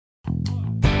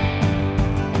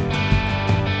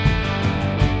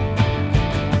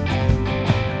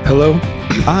Hello?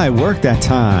 I work that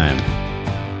time.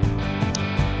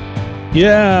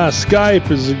 Yeah,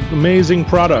 Skype is an amazing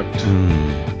product.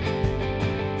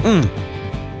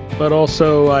 But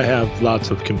also, I have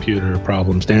lots of computer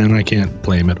problems, Dan. I can't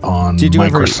blame it on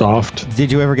Microsoft.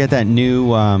 Did you ever get that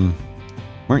new,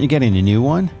 weren't you getting a new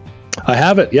one? I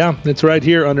have it, yeah. It's right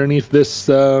here underneath this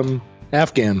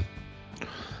Afghan.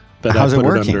 That How's it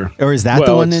working? Or is that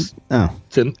the one that... Oh.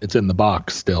 It's in the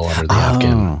box still under the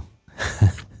Afghan.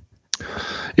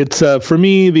 It's, for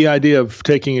me, the idea of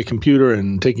taking a computer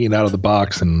and taking it out of the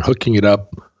box and hooking it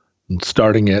up and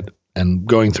starting it and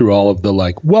going through all of the,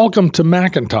 like, welcome to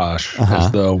Macintosh, as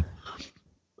though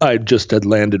I just had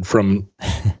landed from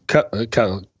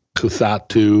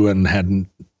Kuthatu and hadn't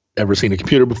ever seen a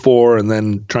computer before, and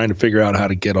then trying to figure out how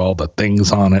to get all the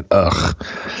things on it. Ugh.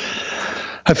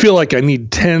 I feel like I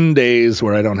need 10 days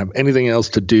where I don't have anything else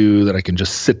to do, that I can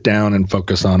just sit down and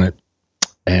focus on it.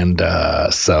 And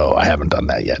so I haven't done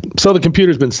that yet. So the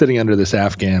computer's been sitting under this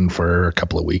Afghan for a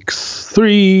couple of weeks,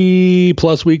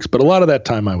 3+ weeks, but a lot of that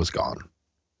time I was gone.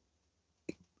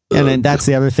 And then that's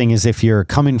the other thing, is if you're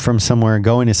coming from somewhere,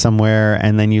 going to somewhere,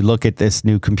 and then you look at this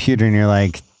new computer and you're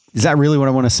like, is that really what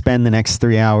I want to spend the next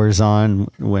 3 hours on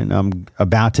when I'm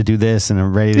about to do this and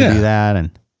I'm ready to do that?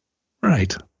 And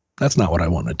right. That's not what I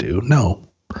want to do. No.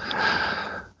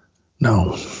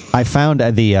 I found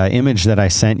the image that I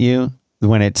sent you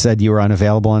when it said you were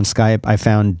unavailable on Skype. I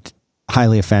found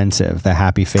highly offensive. The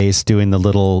happy face doing the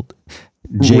little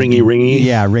ringy.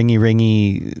 Yeah,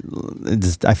 ringy.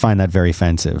 I find that very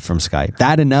offensive from Skype.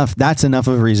 That's enough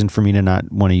of a reason for me to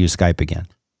not want to use Skype again.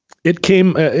 It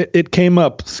came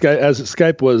up as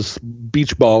Skype was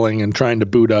beach balling and trying to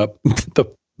boot up.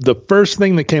 The first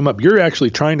thing that came up, you're actually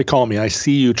trying to call me. I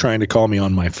see you trying to call me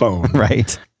on my phone.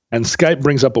 Right. And Skype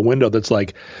brings up a window that's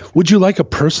like, would you like a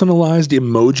personalized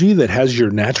emoji that has your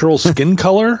natural skin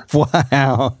color?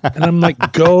 Wow. And I'm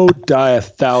like, go die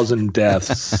 1,000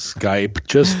 deaths, Skype.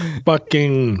 Just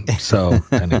fucking. So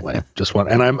anyway,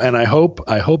 I hope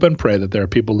and pray that there are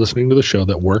people listening to the show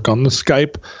that work on the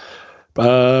Skype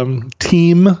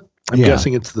team. I'm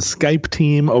guessing it's the Skype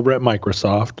team over at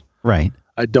Microsoft. Right.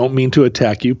 I don't mean to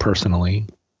attack you personally,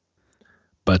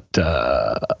 but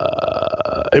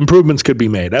improvements could be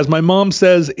made. As my mom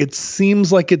says, it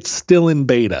seems like it's still in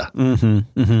beta.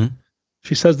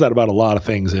 She says that about a lot of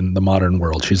things in the modern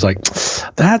world. She's like,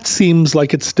 that seems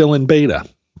like it's still in beta.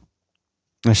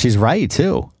 She's right,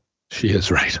 too. She is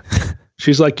right.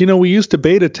 She's like, we used to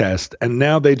beta test, and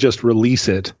now they just release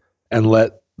it and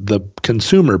let the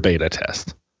consumer beta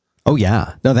test. Oh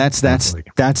yeah. No, that's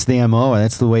the MO.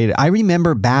 That's the way I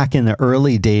remember back in the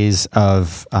early days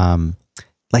of,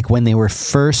 like when they were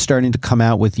first starting to come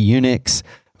out with Unix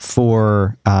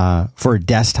for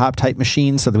desktop type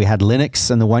machines. So that we had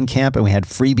Linux in the one camp and we had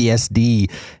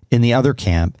FreeBSD in the other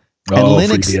camp. And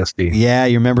Linux, FreeBSD. Yeah,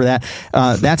 you remember that?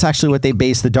 That's actually what they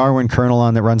based the Darwin kernel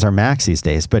on that runs our Macs these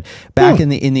days. But back in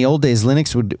the old days,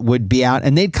 Linux would be out,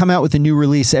 and they'd come out with a new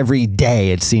release every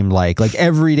day. It seemed like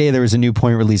every day there was a new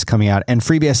point release coming out, and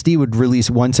FreeBSD would release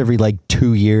once every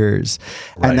 2 years,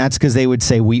 and that's because they would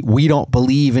say we don't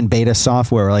believe in beta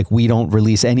software. Like we don't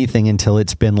release anything until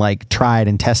it's been tried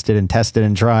and tested and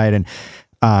tried, and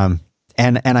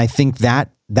I think that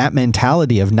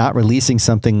mentality of not releasing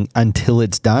something until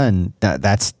it's done,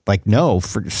 that's like, no,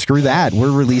 screw that.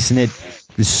 We're releasing it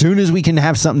as soon as we can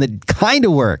have something that kind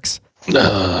of works.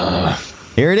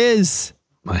 Here it is.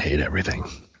 I hate everything.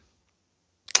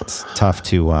 It's tough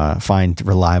to find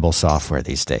reliable software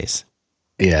these days.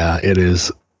 Yeah, it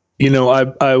is.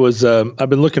 I've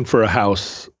been looking for a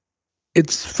house.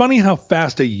 It's funny how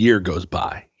fast a year goes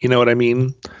by. You know what I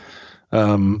mean?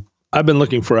 I've been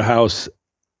looking for a house.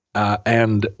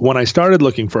 And when I started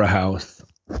looking for a house,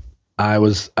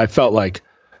 I felt like,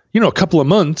 a couple of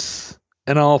months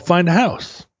and I'll find a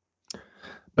house.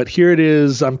 But here it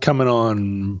is. I'm coming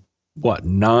on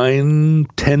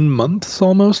 9-10 months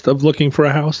almost of looking for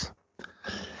a house.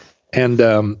 And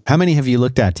how many have you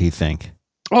looked at, do you think?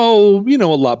 Oh, a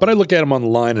lot. But I look at them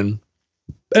online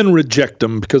and reject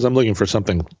them because I'm looking for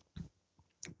something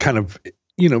kind of,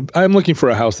 I'm looking for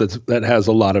a house that has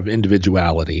a lot of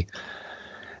individuality.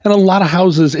 And a lot of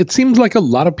houses, it seems like a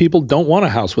lot of people don't want a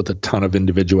house with a ton of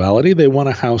individuality. They want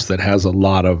a house that has a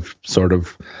lot of sort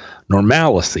of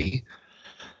normalcy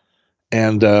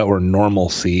and or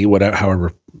normalcy,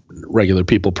 however regular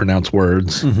people pronounce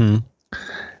words. Mm-hmm.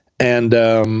 And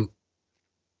I'm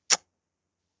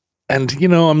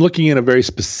looking in a very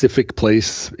specific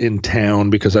place in town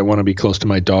because I want to be close to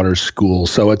my daughter's school.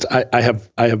 So I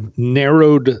have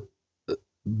narrowed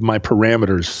my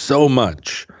parameters so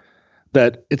much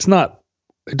that it's not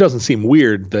it doesn't seem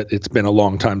weird that it's been a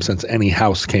long time since any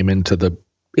house came into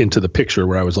the picture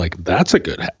where I was like, that's a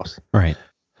good house. Right.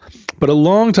 But a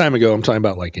long time ago, I'm talking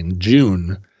about like in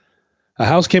June, a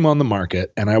house came on the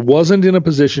market and I wasn't in a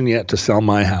position yet to sell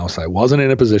my house. I wasn't in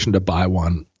a position to buy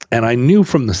one. And I knew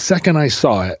from the second I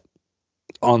saw it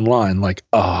online, like,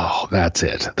 oh, that's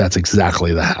it. That's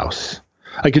exactly the house.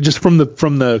 I could just from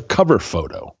the cover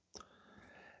photo.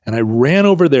 And I ran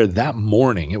over there that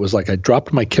morning. It was like I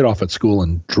dropped my kid off at school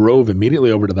and drove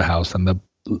immediately over to the house. And the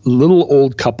little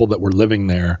old couple that were living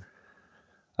there,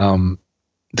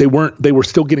 they were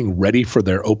still getting ready for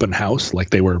their open house.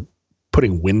 Like they were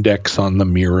putting Windex on the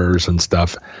mirrors and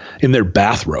stuff in their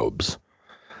bathrobes.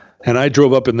 And I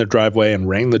drove up in their driveway and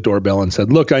rang the doorbell and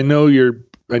said, look, I know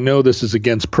this is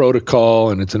against protocol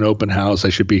and it's an open house. I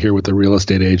should be here with the real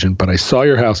estate agent, but I saw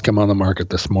your house come on the market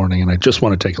this morning and I just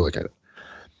want to take a look at it.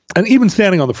 And even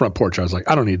standing on the front porch, I was like,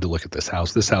 I don't need to look at this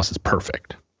house. This house is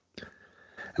perfect.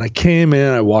 And I came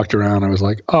in, I walked around, I was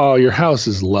like, oh, your house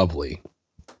is lovely.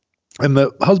 And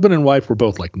the husband and wife were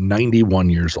both like 91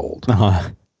 years old.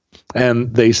 Uh-huh.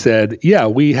 And they said, yeah,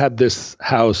 we had this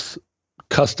house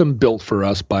custom built for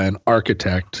us by an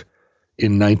architect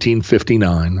in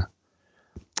 1959.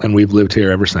 And we've lived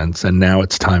here ever since. And now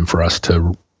it's time for us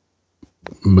to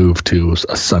move to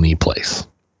a sunny place.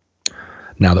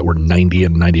 Now that we're 90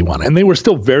 and 91. And they were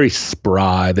still very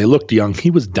spry. They looked young.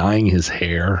 He was dyeing his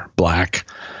hair black.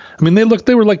 I mean,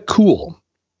 they were like cool.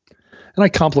 And I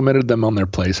complimented them on their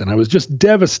place. And I was just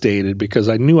devastated because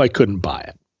I knew I couldn't buy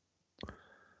it.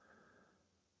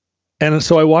 And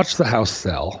so I watched the house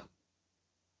sell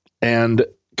and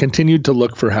continued to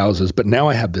look for houses. But now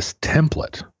I have this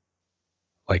template.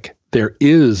 Like there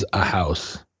is a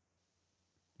house.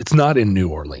 It's not in New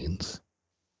Orleans.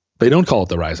 They don't call it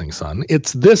the Rising Sun.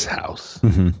 It's this house.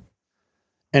 Mm-hmm.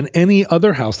 And any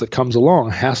other house that comes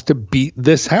along has to beat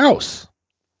this house.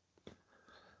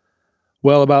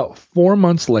 Well, about 4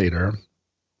 months later,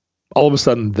 all of a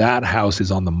sudden that house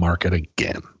is on the market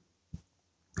again.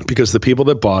 Because the people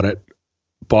that bought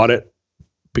it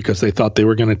because they thought they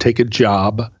were going to take a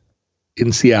job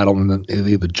in Seattle and then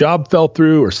either the job fell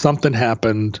through or something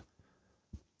happened.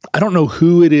 I don't know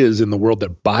who it is in the world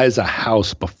that buys a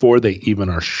house before they even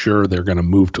are sure they're going to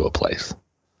move to a place.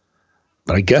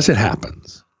 But I guess it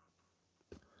happens.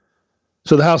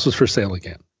 So the house was for sale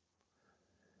again.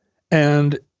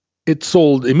 And it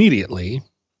sold immediately,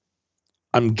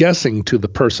 I'm guessing to the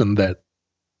person that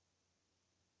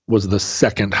was the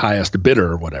second highest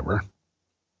bidder or whatever.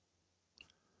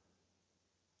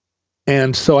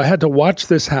 And so I had to watch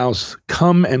this house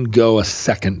come and go a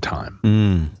second time.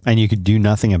 And you could do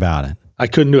nothing about it. I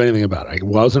couldn't do anything about it. I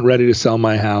wasn't ready to sell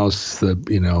my house.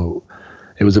 It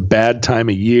was a bad time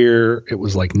of year. It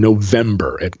was like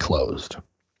November it closed.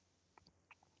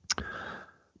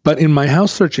 But in my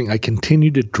house searching, I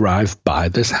continued to drive by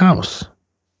this house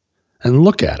and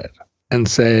look at it and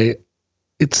say,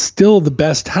 it's still the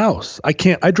best house. I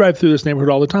drive through this neighborhood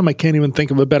all the time. I can't even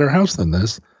think of a better house than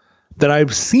this that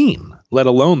I've seen, let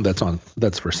alone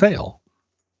that's for sale.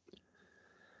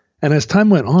 And as time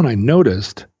went on, I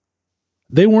noticed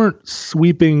they weren't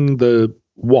sweeping the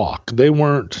walk. They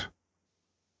weren't,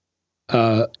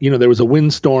 there was a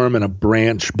windstorm and a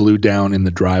branch blew down in the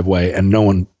driveway and no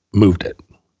one moved it.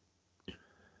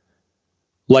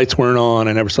 Lights weren't on.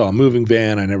 I never saw a moving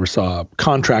van. I never saw a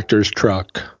contractor's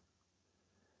truck.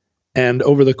 And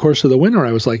over the course of the winter,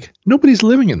 I was like, nobody's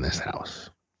living in this house.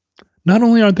 Not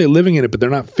only aren't they living in it, but they're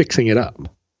not fixing it up.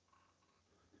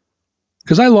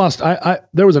 Because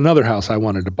there was another house I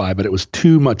wanted to buy, but it was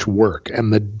too much work.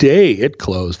 And the day it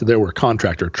closed, there were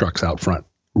contractor trucks out front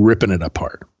ripping it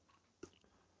apart.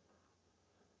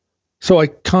 So I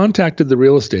contacted the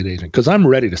real estate agent because I'm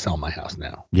ready to sell my house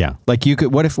now. Yeah. Like you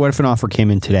could, what if an offer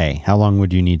came in today? How long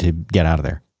would you need to get out of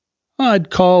there?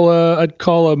 I'd call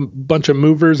a bunch of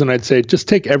movers and I'd say, just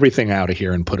take everything out of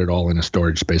here and put it all in a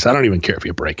storage space. I don't even care if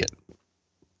you break it.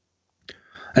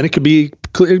 And it'd be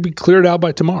cleared out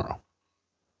by tomorrow.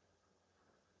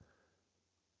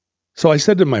 So I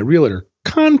said to my realtor,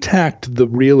 contact the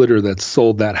realtor that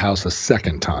sold that house a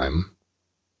second time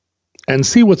and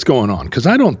see what's going on. Because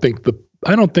I don't think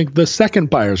the second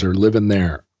buyers are living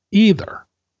there either.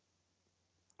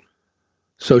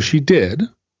 So she did.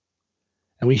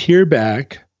 And we hear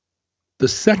back, the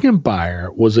second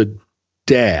buyer was a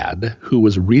dad who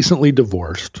was recently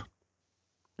divorced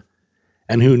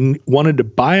and who wanted to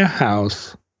buy a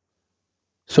house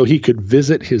so he could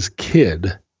visit his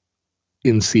kid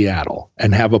in Seattle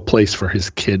and have a place for his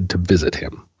kid to visit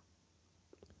him.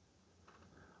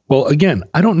 Well, again,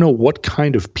 I don't know what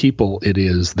kind of people it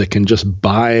is that can just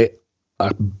buy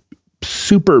a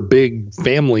super big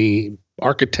family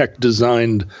architect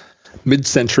designed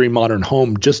mid-century modern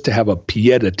home just to have a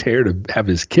pied-a-terre to have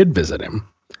his kid visit him.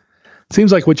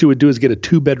 Seems like what you would do is get a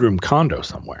 2-bedroom condo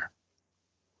somewhere.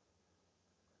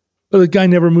 But the guy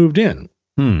never moved in.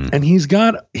 And he's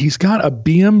got a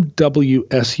BMW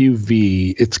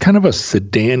SUV. It's kind of a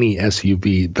sedan-y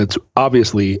SUV that's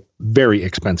obviously very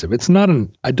expensive. It's not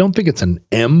I don't think it's an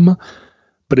M,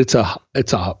 but it's not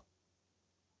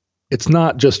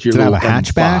just your little M5. Does it have a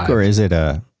hatchback or is it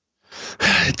a?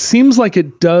 It seems like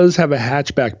it does have a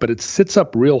hatchback, but it sits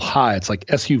up real high. It's like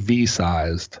SUV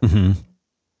sized,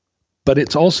 but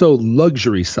it's also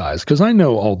luxury sized. Cause I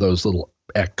know all those little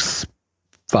X5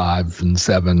 and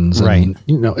 7s, right?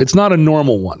 And, it's not a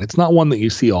normal one. It's not one that you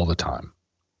see all the time.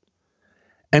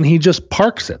 And he just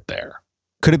parks it there.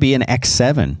 Could it be an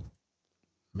X7?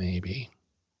 Maybe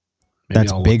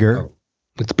That's bigger.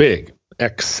 It's big.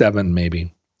 X7,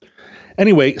 maybe.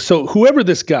 Anyway, so whoever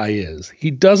this guy is,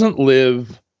 he doesn't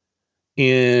live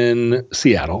in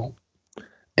Seattle,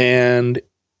 and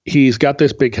he's got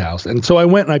this big house. And so I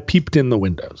went and I peeped in the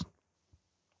windows.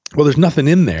 Well, there's nothing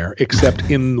in there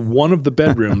except in one of the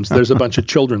bedrooms, there's a bunch of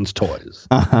children's toys.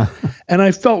 And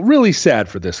I felt really sad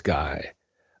for this guy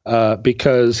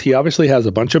because he obviously has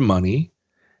a bunch of money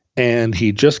and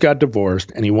he just got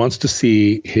divorced and he wants to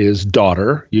see his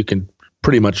daughter. You can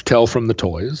pretty much tell from the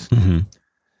toys.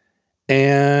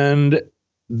 And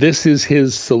this is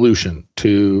his solution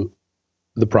to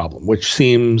the problem, which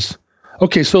seems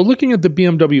okay. So looking at the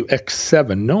BMW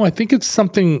X7, no, I think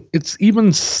it's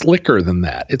even slicker than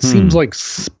that. It seems like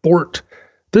sport.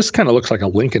 This kind of looks like a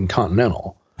Lincoln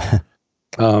Continental.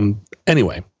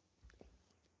 Anyway.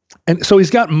 And so he's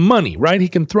got money, right? He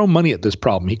can throw money at this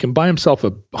problem. He can buy himself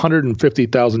a $150,000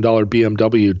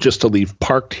 BMW just to leave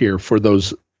parked here for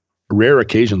those rare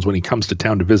occasions when he comes to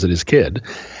town to visit his kid.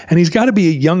 And he's got to be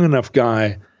a young enough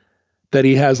guy that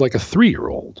he has like a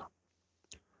 3-year-old.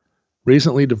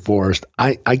 Recently divorced.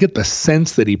 I get the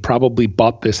sense that he probably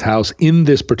bought this house in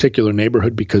this particular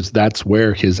neighborhood because that's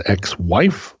where his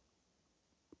ex-wife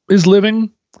is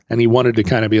living. And he wanted to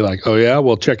kind of be like, oh yeah,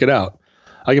 well, check it out.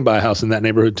 I can buy a house in that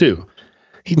neighborhood too.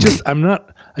 I'm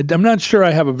not sure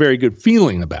I have a very good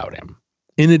feeling about him,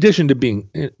 in addition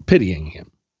to pitying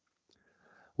him.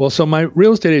 Well, so my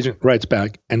real estate agent writes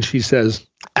back and she says,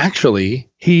 actually,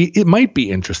 it might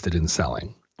be interested in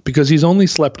selling because he's only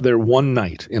slept there one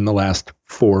night in the last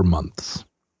 4 months.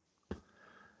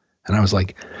 And I was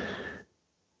like,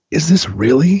 is this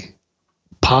really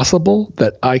possible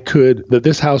that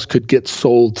this house could get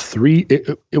sold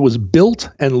it was built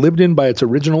and lived in by its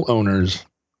original owners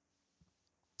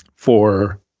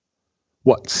for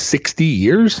 60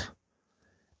 years?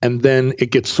 And then it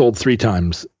gets sold 3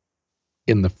 times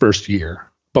in the first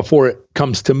year before it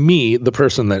comes to me, the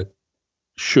person that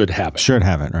should have it.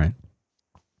 Right.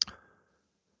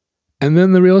 And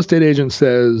then the real estate agent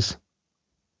says,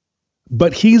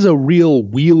 but he's a real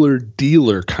wheeler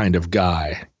dealer kind of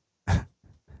guy.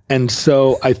 And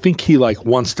so I think he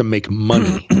wants to make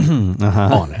money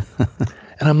on it.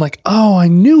 And I'm like, oh, I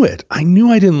knew it. I knew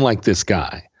I didn't like this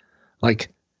guy.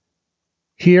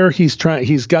 Here he's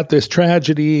got this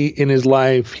tragedy in his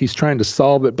life. He's trying to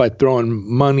solve it by throwing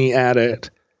money at it.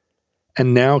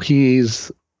 And now he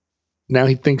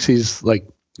thinks he's going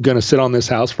to sit on this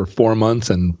house for 4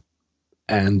 months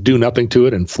and do nothing to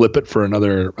it and flip it for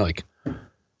another,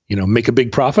 make a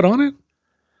big profit on it.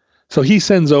 So he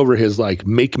sends over his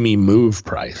make me move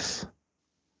price.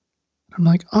 I'm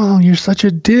like, oh, you're such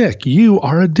a dick. You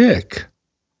are a dick.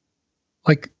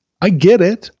 I get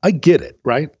it,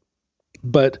 right?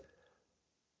 But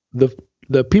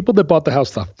the people that bought the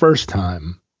house the first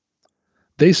time,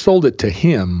 they sold it to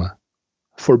him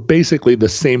for basically the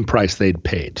same price they'd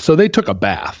paid. So they took a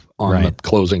bath on the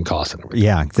closing costs and everything.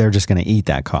 Yeah, they're just going to eat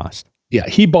that cost. Yeah,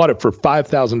 he bought it for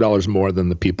 $5,000 more than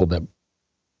the people that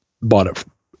bought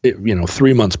it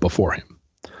 3 months before him.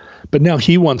 But now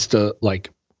he wants to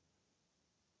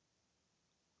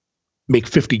make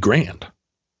 50 grand.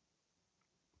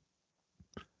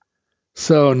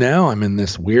 So now I'm in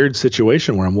this weird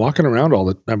situation where I'm walking around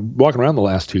the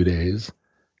last 2 days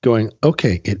going,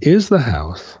 okay, it is the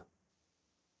house.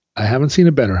 I haven't seen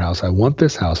a better house. I want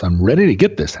this house. I'm ready to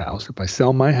get this house. If I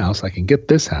sell my house, I can get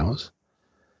this house.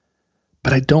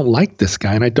 But I don't like this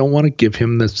guy and I don't want to give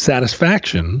him the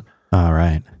satisfaction. All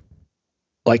right.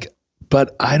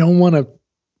 But I don't want to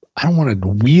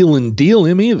wheel and deal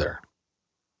him either.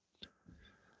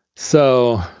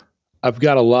 So I've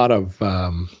got a lot of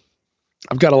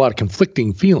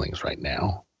conflicting feelings right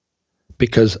now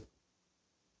because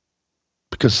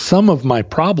some of my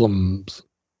problems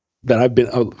that I've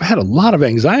had a lot of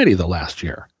anxiety the last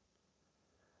year.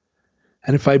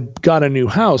 And if I got a new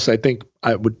house, I'm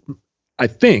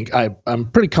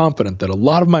pretty confident that a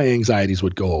lot of my anxieties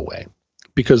would go away,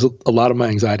 because a lot of my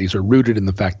anxieties are rooted in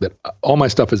the fact that all my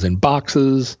stuff is in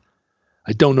boxes.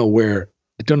 I don't know where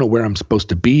I'm supposed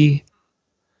to be,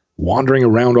 wandering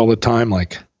around all the time.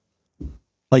 Like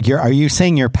are you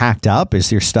saying you're packed up?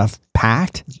 Is your stuff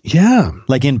packed? Yeah.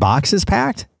 Like in boxes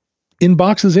packed? In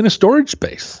boxes in a storage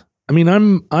space. I mean,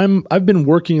 I've been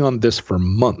working on this for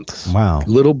months. Wow.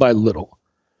 Little by little.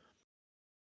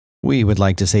 We would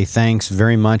like to say thanks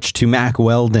very much to Mack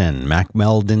Weldon. Mack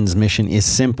Weldon's mission is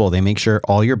simple. They make sure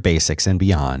all your basics and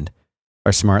beyond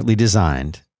are smartly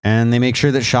designed, and they make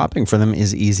sure that shopping for them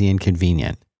is easy and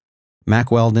convenient.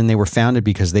 Mack Weldon, they were founded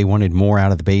because they wanted more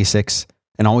out of the basics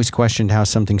and always questioned how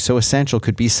something so essential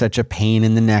could be such a pain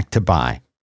in the neck to buy.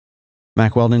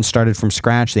 Mack Weldon started from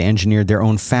scratch. They engineered their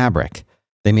own fabric.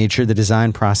 They made sure the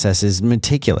design process is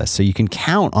meticulous, so you can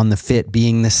count on the fit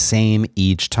being the same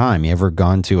each time. You ever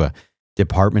gone to a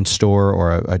department store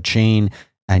or a chain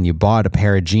and you bought a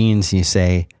pair of jeans and you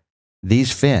say,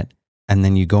 these fit, and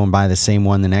then you go and buy the same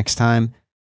one the next time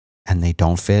and they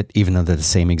don't fit, even though they're the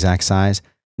same exact size?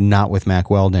 Not with Mack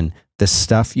Weldon. The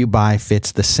stuff you buy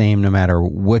fits the same no matter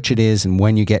which it is and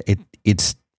when you get it.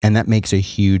 And that makes a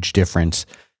huge difference.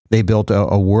 They built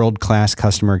a world-class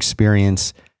customer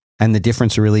experience, and the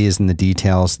difference really is in the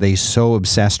details. They so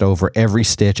obsessed over every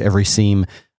stitch, every seam,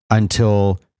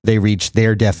 until they reach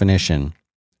their definition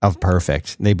of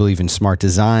perfect. They believe in smart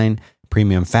design,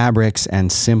 premium fabrics,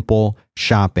 and simple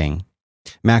shopping.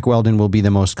 Mack Weldon will be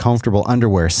the most comfortable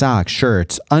underwear, socks,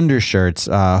 shirts, undershirts,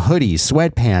 hoodies,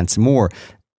 sweatpants,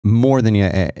 more than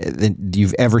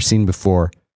you've ever seen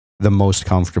before. The most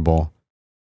comfortable.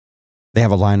 They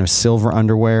have a line of silver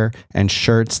underwear and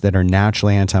shirts that are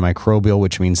naturally antimicrobial,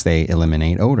 which means they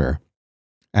eliminate odor.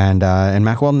 And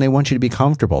Mack Weldon, they want you to be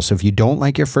comfortable. So if you don't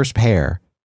like your first pair,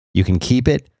 you can keep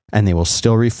it and they will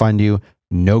still refund you.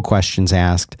 No questions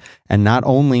asked. And not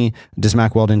only does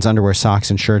Mack Weldon's underwear, socks,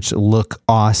 and shirts look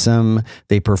awesome,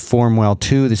 they perform well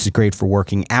too. This is great for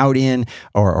working out in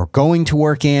or going to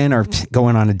work in or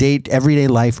going on a date, everyday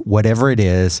life, whatever it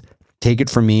is. Take it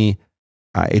from me.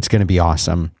 It's going to be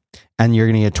awesome. And you're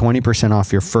going to get 20%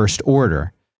 off your first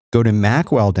order. Go to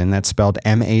Mack Weldon, that's spelled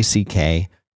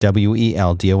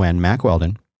MackWeldon, Mack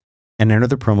Weldon, and enter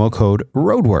the promo code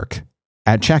ROADWORK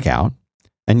at checkout,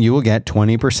 and you will get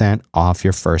 20% off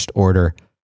your first order.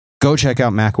 Go check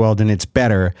out Mack Weldon. It's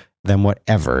better than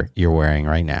whatever you're wearing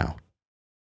right now.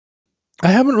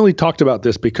 I haven't really talked about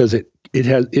this because it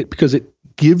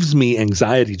gives me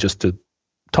anxiety just to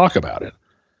talk about it.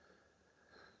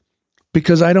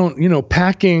 Because I don't,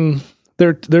 packing,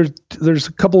 there's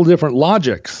a couple of different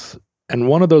logics. And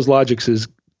one of those logics is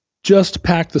just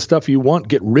pack the stuff you want,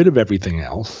 get rid of everything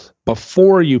else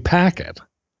before you pack it.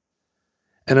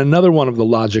 And another one of the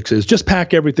logics is just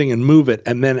pack everything and move it.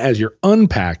 And then as you're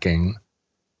unpacking,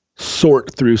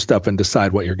 sort through stuff and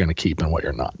decide what you're going to keep and what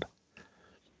you're not.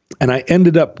 And I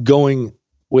ended up going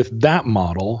with that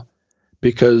model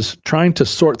because trying to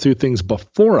sort through things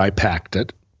before I packed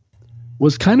it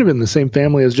was kind of in the same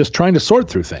family as just trying to sort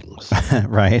through things.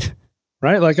 Right.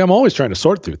 Like I'm always trying to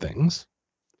sort through things.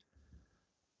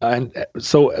 And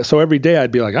so every day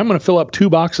I'd be like, I'm going to fill up 2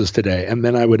 boxes today. And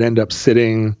then I would end up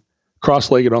sitting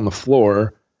cross-legged on the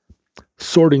floor,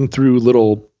 sorting through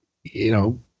little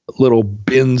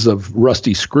bins of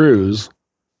rusty screws.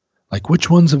 Like,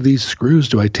 which ones of these screws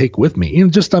do I take with me?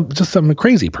 I'm a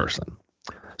crazy person.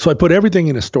 So I put everything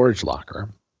in a storage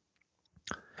locker,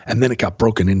 and then it got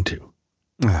broken into.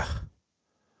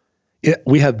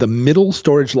 We had the middle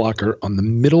storage locker on the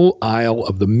middle aisle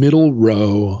of the middle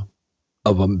row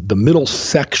of the middle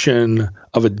section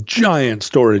of a giant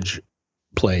storage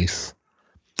place.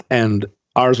 And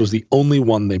ours was the only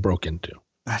one they broke into.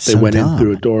 They went in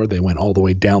through a door. They went all the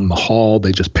way down the hall.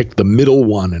 They just picked the middle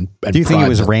one. And do you think it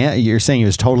was you're saying it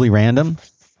was totally random?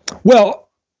 Well,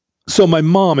 so my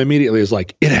mom immediately is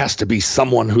like, it has to be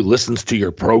someone who listens to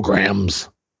your programs.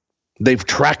 They've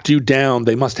tracked you down.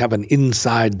 They must have an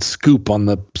inside scoop on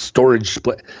the storage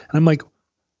split. And I'm like,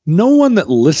 no one that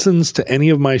listens to any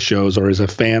of my shows or is a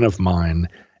fan of mine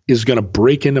is going to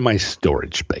break into my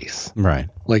storage space. Right.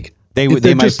 Like they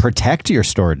might protect your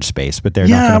storage space, but they're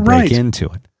not going to break into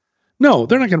it. No,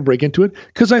 they're not going to break into it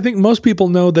because I think most people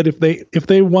know that if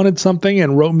they wanted something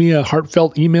and wrote me a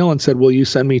heartfelt email and said, will you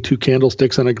send me 2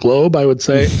 candlesticks and a globe? I would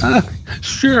say,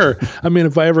 sure. I mean,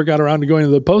 if I ever got around to going to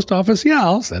the post office, yeah,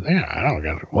 I'll say, I don't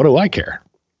got it. What do I care?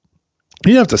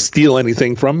 You don't have to steal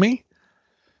anything from me.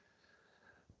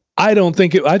 I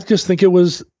just think it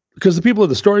was because the people at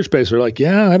the storage space are like,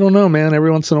 yeah, I don't know, man. Every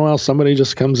once in a while, somebody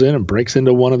just comes in and breaks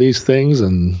into one of these things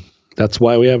and That's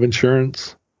why we have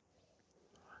insurance.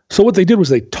 So what they did was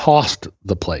they tossed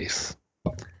the place.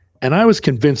 And I was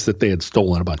convinced that they had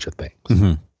stolen a bunch of things.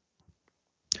 Mm-hmm.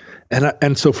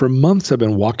 And so for months I've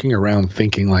been walking around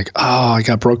thinking like, oh, I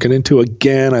got broken into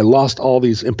again. I lost all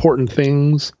these important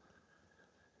things.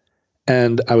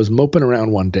 And I was moping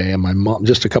around one day, and my mom,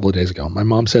 just a couple of days ago, my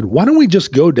mom said, why don't we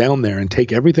just go down there and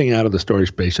take everything out of the storage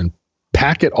space and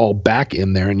pack it all back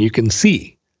in there and you can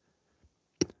see.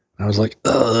 And I was like,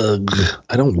 ugh,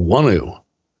 I don't want to.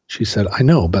 She said, I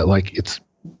know, but like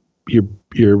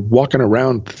you're walking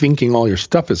around thinking all your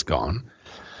stuff is gone.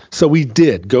 So we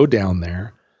did go down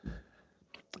there.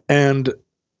 And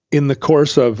in the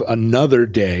course of another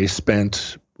day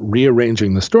spent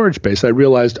rearranging the storage space, I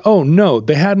realized, oh no,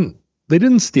 they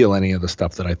didn't steal any of the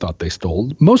stuff that I thought they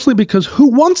stole, mostly because who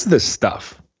wants this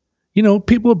stuff? You know,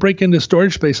 people who break into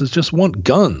storage spaces just want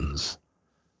guns.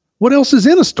 What else is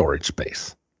in a storage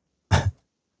space?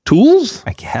 Tools?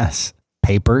 I guess.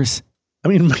 Papers? I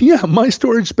mean, yeah, my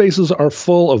storage spaces are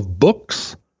full of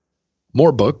books,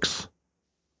 more books,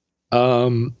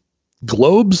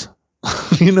 globes.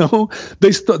 You know,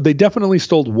 they definitely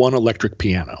stole one electric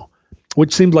piano,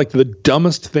 which seemed like the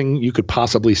dumbest thing you could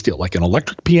possibly steal. Like an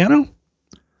electric piano?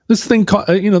 This thing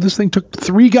took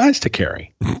 3 guys to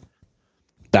carry.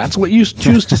 That's what you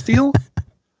choose to steal?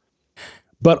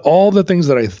 But all the things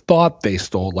that I thought they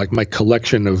stole, like my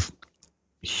collection of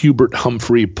Hubert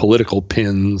Humphrey political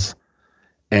pins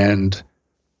and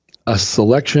a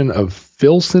selection of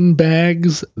Filson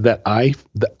bags that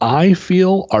I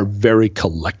feel are very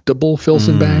collectible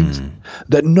Filson bags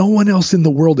that no one else in the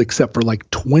world except for like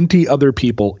 20 other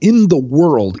people in the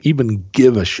world even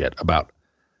give a shit about.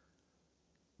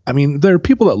 I mean, there are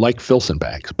people that like Filson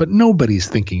bags, but nobody's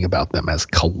thinking about them as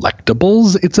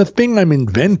collectibles. It's a thing I'm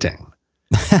inventing.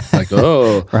 Like,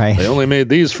 oh, right. They only made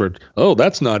these for, oh,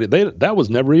 that's not it. That was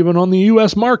never even on the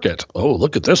U.S. market. Oh,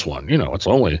 look at this one. You know, it's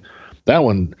only, that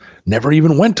one never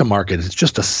even went to market. It's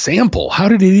just a sample. How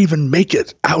did it even make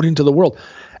it out into the world?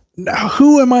 Now,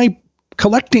 who am I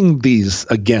collecting these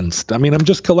against? I mean, I'm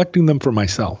just collecting them for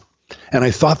myself. And I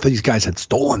thought these guys had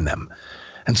stolen them.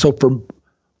 And so for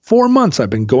 4 months, I've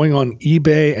been going on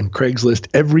eBay and Craigslist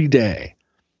every day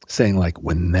saying like,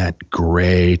 when that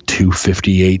gray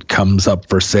 258 comes up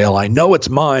for sale, I know it's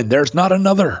mine. There's not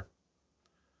another.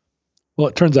 Well,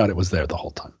 it turns out it was there the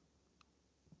whole time.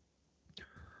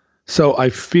 So I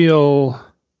feel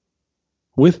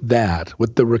with that,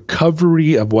 with the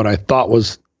recovery of what I thought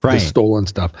was the stolen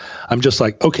stuff, I'm just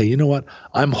like, okay, you know what?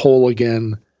 I'm whole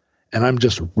again and I'm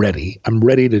just ready. I'm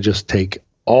ready to just take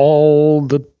all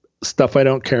the stuff I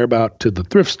don't care about to the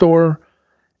thrift store,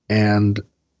 and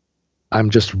I'm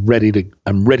ready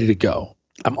to go.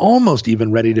 I'm almost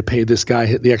even ready to pay this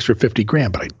guy the extra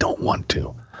 $50,000, but I don't want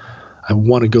to. I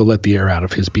want to go let the air out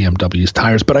of his BMW's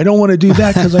tires, but I don't want to do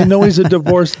that because I know he's a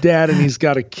divorced dad and he's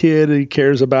got a kid he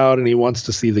cares about and he wants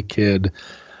to see the kid.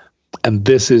 And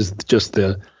this is just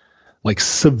the like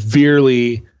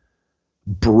severely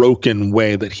broken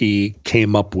way that he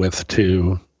came up with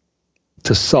to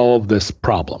solve this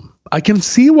problem. I can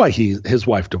see why his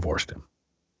wife divorced him.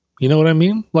 You know what I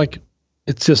mean? Like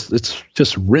it's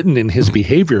just written in his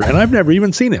behavior, and I've never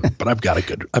even seen him, but I've got a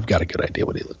good idea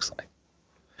what he looks like.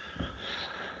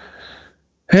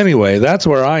 Anyway, that's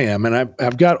where I am, and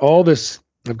I've got all this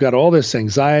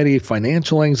anxiety,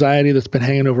 financial anxiety that's been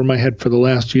hanging over my head for the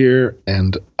last year,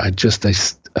 and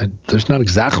there's not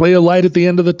exactly a light at the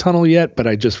end of the tunnel yet, but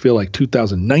I just feel like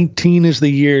 2019 is the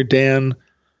year, Dan,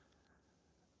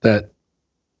 that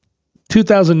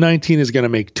 2019 is going to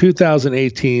make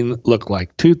 2018 look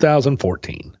like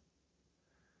 2014.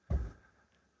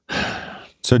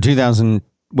 So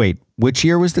which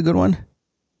year was the good one?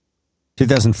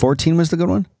 2014 was the good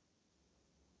one?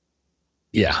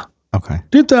 Yeah. Okay.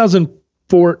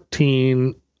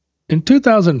 2014, in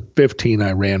 2015,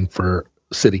 I ran for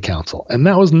city council, and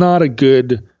that was not a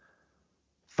good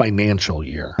financial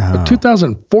year. Oh. But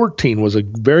 2014 was a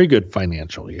very good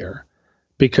financial year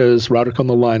because Roderick on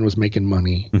the Line was making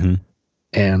money. Mm-hmm.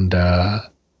 And, I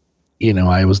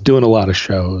was doing a lot of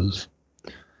shows,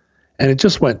 and it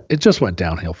just went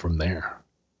downhill from there.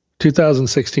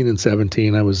 2016 and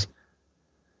 17, I was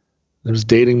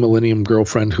dating Millennium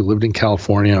Girlfriend who lived in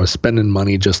California. I was spending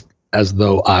money just as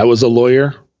though I was a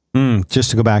lawyer.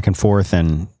 Just to go back and forth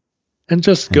and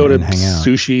just go to hang out.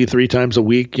 Sushi 3 times a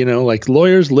week. Like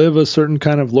lawyers live a certain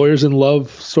kind of lawyers in love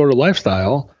sort of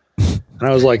lifestyle. And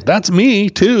I was like, that's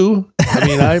me too. I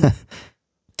mean,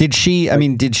 Did she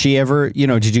ever,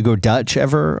 did you go Dutch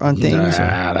ever on things?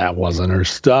 Nah, that wasn't her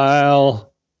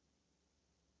style.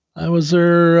 I was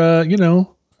her,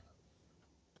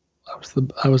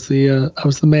 I was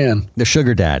the man. The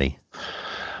sugar daddy.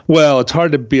 Well, it's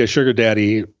hard to be a sugar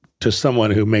daddy to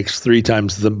someone who makes 3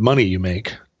 times the money you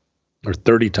make, or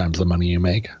 30 times the money you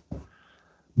make.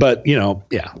 But yeah.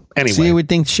 Anyway, so you would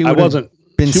think she would have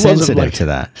been sensitive to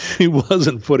that. She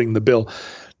wasn't footing the bill.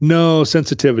 No,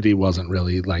 sensitivity wasn't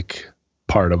really like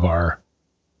part of our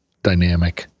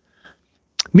dynamic.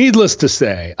 Needless to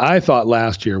say, I thought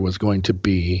last year was going to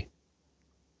be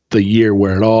the year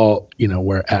where it all,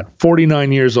 where at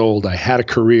 49 years old, I had a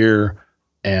career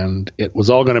and it was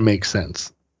all going to make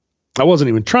sense. I wasn't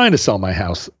even trying to sell my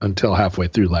house until halfway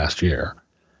through last year,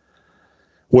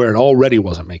 where it already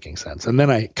wasn't making sense. And then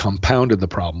I compounded the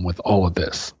problem with all of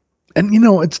this. And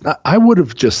it's not, I would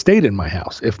have just stayed in my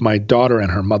house if my daughter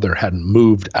and her mother hadn't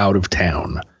moved out of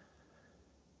town,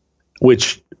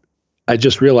 which I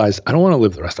just realized I don't want to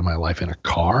live the rest of my life in a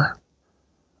car.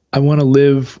 I want to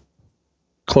live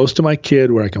close to my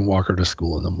kid where I can walk her to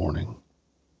school in the morning.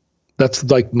 That's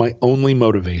like my only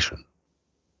motivation.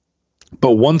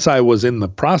 But once I was in the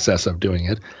process of doing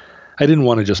it, I didn't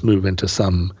want to just move into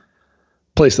some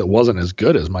place that wasn't as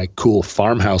good as my cool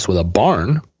farmhouse with a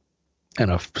barn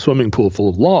and a swimming pool full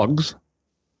of logs.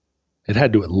 It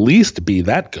had to at least be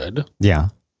that good. Yeah.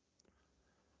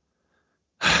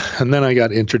 And then I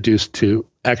got introduced to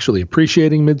actually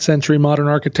appreciating mid-century modern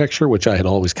architecture, which I had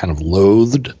always kind of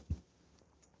loathed.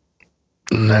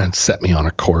 And that set me on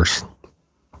a course.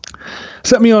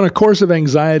 Set me on a course of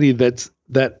anxiety that,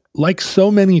 like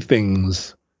so many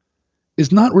things,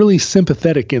 is not really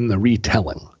sympathetic in the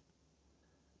retelling.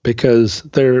 Because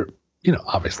they're,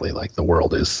 obviously, like, the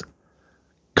world is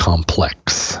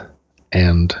complex.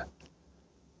 And,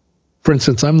 for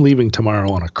instance, I'm leaving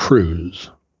tomorrow on a cruise.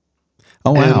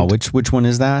 Oh, wow. Which one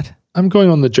is that? I'm going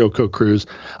on the Joko cruise.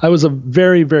 I was a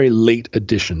very, very late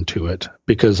addition to it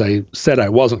because I said I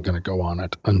wasn't going to go on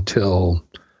it until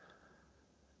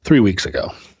 3 weeks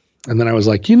ago. And then I was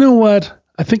like, you know what?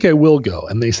 I think I will go.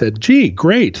 And they said, gee,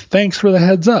 great. Thanks for the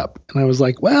heads up. And I was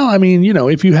like, well, I mean,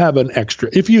 if you have an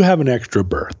extra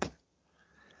berth.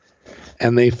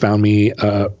 And they found me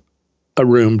a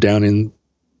room down in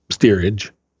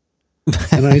steerage.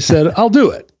 And I said, I'll do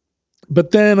it.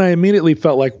 But then I immediately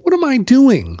felt like, what am I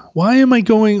doing? Why am I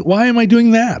doing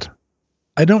that?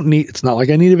 It's not like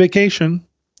I need a vacation.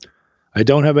 I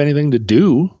don't have anything to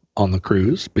do on the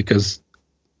cruise because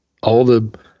all the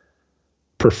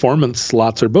performance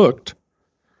slots are booked.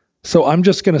 So I'm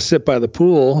just going to sit by the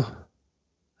pool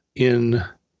in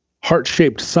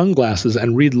heart-shaped sunglasses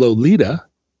and read Lolita.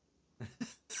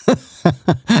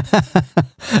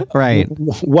 Right.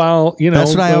 While,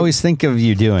 that's what I always think of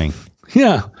you doing.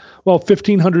 Yeah. Well,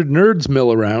 1,500 nerds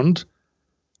mill around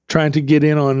trying to get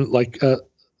in on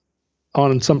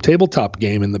on some tabletop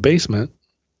game in the basement.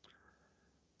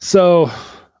 So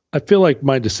I feel like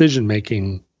my decision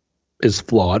making is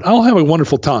flawed. I'll have a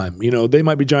wonderful time. They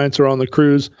Might Be Giants are on the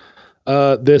cruise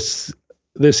this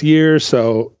year.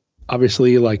 So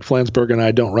obviously, like, Flansburgh and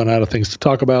I don't run out of things to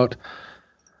talk about.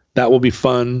 That will be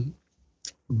fun.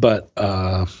 But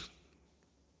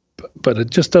it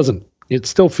just doesn't. It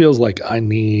still feels like I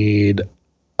need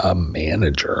a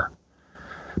manager.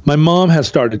 My mom has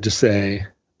started to say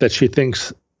that she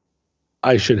thinks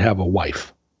I should have a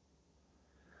wife.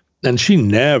 And she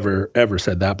never, ever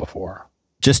said that before.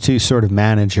 Just to sort of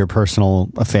manage your personal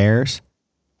affairs?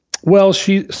 Well,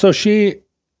 I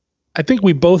think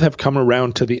we both have come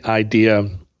around to the idea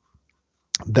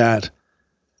that,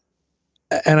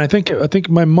 and I think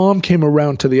my mom came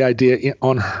around to the idea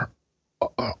on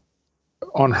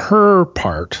her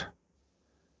part.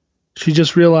 She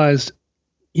just realized,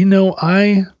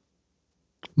 my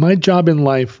job in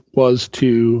life was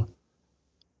to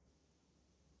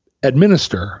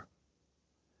administer,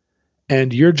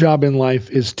 and your job in life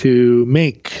is to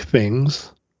make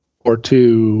things or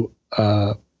to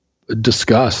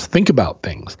think about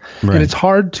things. Right. And it's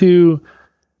hard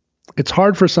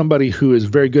for somebody who is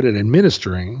very good at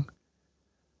administering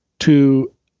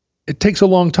it takes a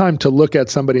long time to look at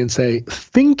somebody and say,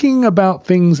 thinking about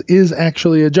things is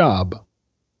actually a job.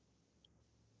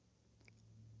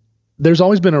 There's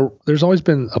always been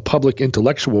a public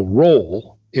intellectual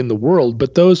role in the world,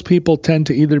 but those people tend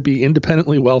to either be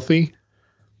independently wealthy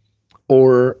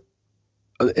or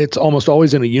it's almost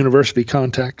always in a university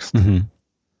context. Mm-hmm.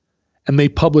 And they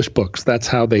publish books. That's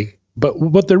how but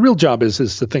what their real job is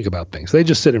to think about things. They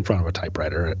just sit in front of a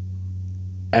typewriter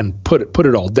and put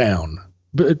it all down.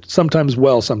 But sometimes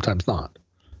well, sometimes not.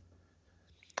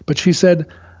 But she said,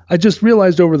 I just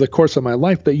realized over the course of my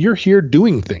life that you're here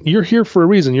doing things. You're here for a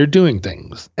reason. You're doing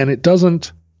things. And it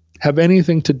doesn't have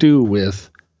anything to do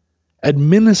with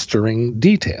administering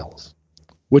details.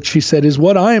 which she said is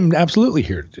what I'm absolutely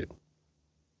here to do.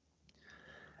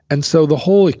 And so the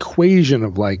whole equation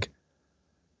of like,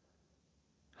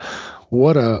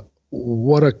 what a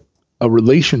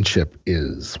relationship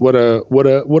is, what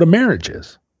a marriage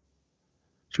is.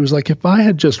 She was like, if I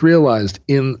had just realized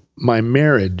in my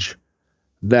marriage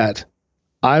that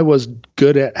I was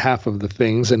good at half of the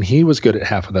things and he was good at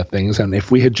half of the things, and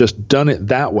if we had just done it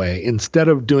that way, instead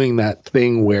of doing that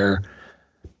thing where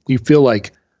you feel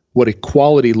like what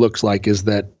equality looks like is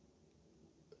that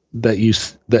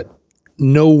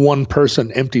no one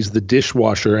person empties the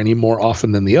dishwasher any more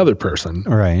often than the other person.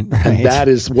 Right. And that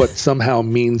is what somehow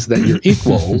means that you're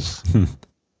equals.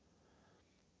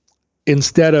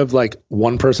 Instead of like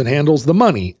one person handles the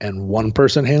money and one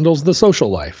person handles the social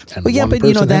life. And well, yeah, but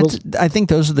I think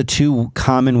those are the two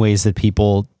common ways that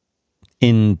people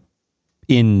in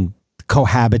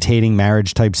cohabitating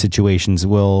marriage type situations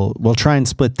will try and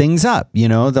split things up.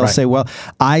 They'll say, well,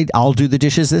 I'll do the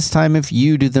dishes this time if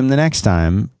you do them the next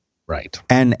time. Right.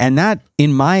 And that,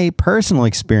 in my personal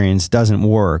experience, doesn't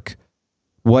work.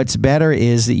 What's better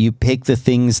is that you pick the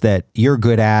things that you're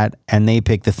good at and they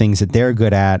pick the things that they're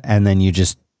good at, and then you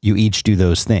each do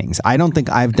those things. I don't think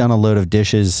I've done a load of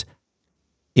dishes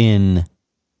in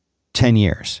 10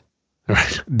 years.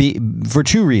 Right. For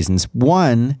two reasons.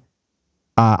 One,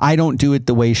 I don't do it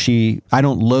the way I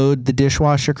don't load the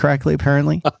dishwasher correctly,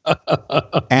 apparently.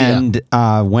 And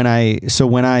when I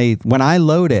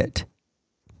load it,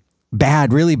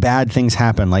 really bad things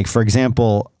happen. Like, for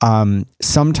example,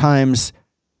 sometimes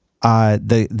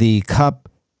the cup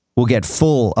will get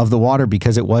full of the water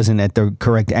because it wasn't at the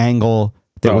correct angle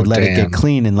that would let it get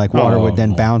clean, and like water would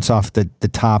then bounce off the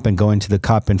top and go into the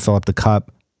cup and fill up the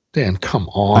cup. Dan, come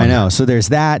on. I know. So there's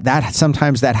that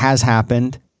sometimes that has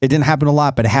happened. It didn't happen a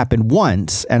lot, but it happened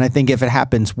once. And I think if it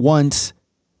happens once,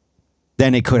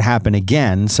 then it could happen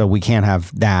again. So we can't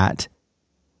have that.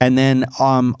 And then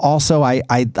also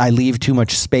I leave too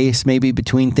much space maybe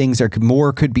between things, or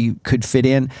more could fit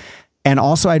in. And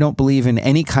also I don't believe in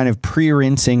any kind of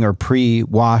pre-rinsing or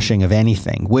pre-washing of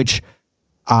anything, which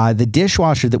the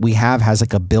dishwasher that we have has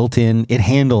like a built-in, it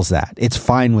handles that. It's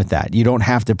fine with that. You don't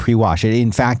have to pre-wash it.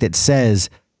 In fact, it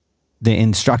says, the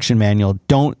instruction manual,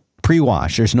 don't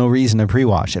pre-wash. There's no reason to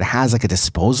pre-wash. It has like a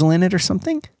disposal in it or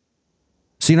something.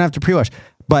 So you don't have to pre-wash.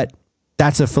 But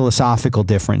that's a philosophical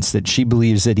difference, that she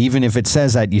believes that even if it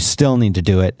says that, you still need to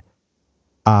do it.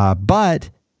 But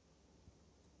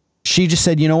she just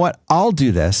said, you know what, I'll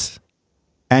do this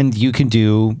and you can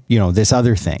do, this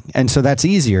other thing. And so that's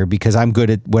easier because I'm good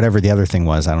at whatever the other thing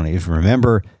was. I don't even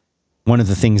remember one of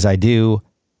the things I do.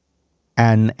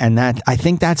 And that, I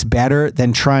think that's better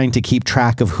than trying to keep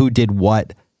track of who did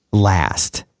what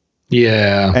last.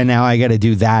 Yeah. And now I got to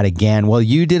do that again. Well,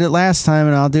 you did it last time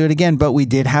and I'll do it again, but we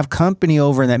did have company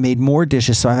over and that made more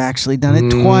dishes. So I've actually done it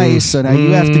twice. So now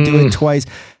you have to do it twice.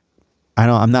 I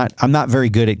know I'm not very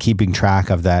good at keeping track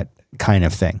of that kind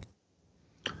of thing.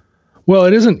 Well,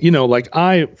 it isn't, like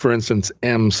I, for instance,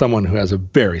 am someone who has a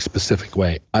very specific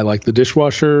way. I like the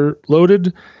dishwasher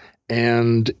loaded.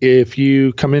 And if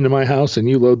you come into my house and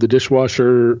you load the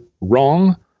dishwasher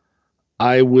wrong,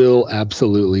 I will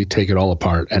absolutely take it all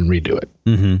apart and redo it.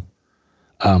 Mm-hmm.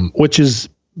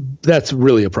 That's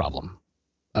really a problem.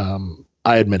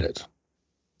 I admit it.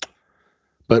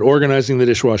 But organizing the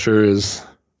dishwasher is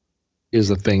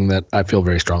a thing that I feel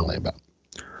very strongly about.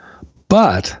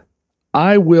 But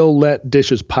I will let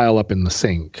dishes pile up in the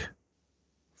sink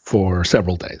for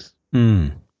several days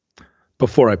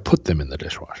before I put them in the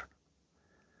dishwasher.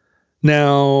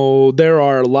 Now, there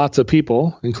are lots of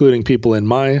people, including people in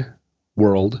my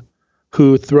world,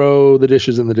 who throw the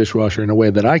dishes in the dishwasher in a way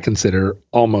that I consider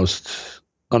almost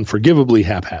unforgivably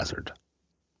haphazard.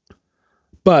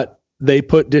 But they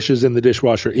put dishes in the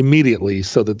dishwasher immediately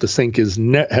so that the sink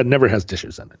never has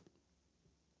dishes in it.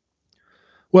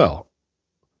 Well,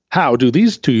 how do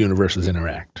these two universes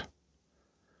interact?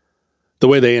 The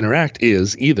way they interact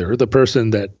is either the person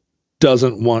that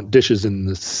doesn't want dishes in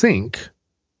the sink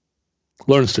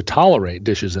learns to tolerate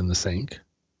dishes in the sink,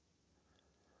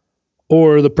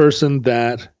 or the person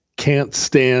that can't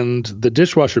stand the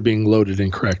dishwasher being loaded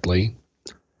incorrectly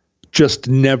just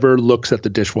never looks at the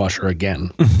dishwasher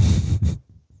again.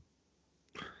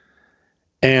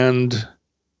 And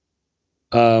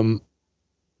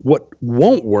what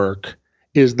won't work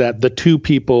is that the two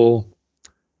people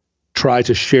try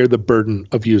to share the burden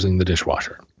of using the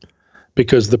dishwasher,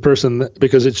 because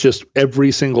it's just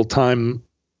every single time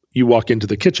you walk into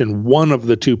the kitchen, one of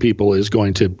the two people is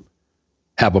going to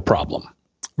have a problem.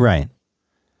 Right.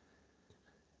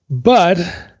 But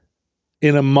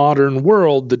in a modern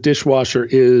world, the dishwasher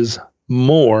is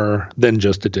more than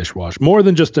just a dishwasher, more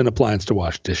than just an appliance to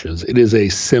wash dishes. It is a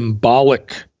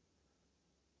symbolic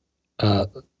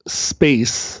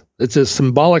space. It's a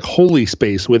symbolic holy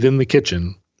space within the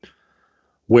kitchen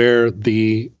where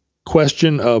the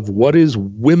question of what is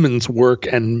women's work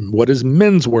and what is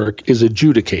men's work is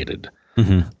adjudicated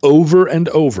over and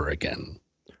over again.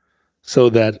 So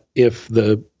that if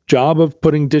the job of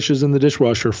putting dishes in the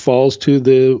dishwasher falls to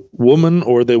the woman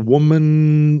or the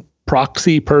woman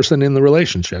proxy person in the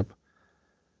relationship,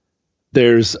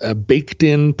 there's a baked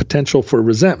in potential for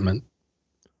resentment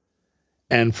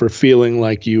and for feeling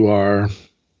like you are,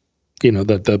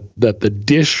 that the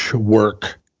dish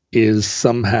work is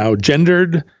somehow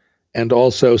gendered and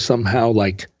also somehow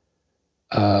like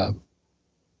a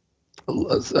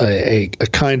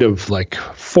kind of like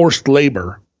forced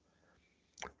labor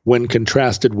when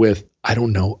contrasted with, I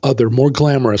don't know, other more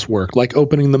glamorous work like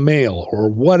opening the mail or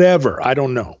whatever. I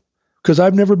don't know. Because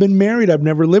I've never been married. I've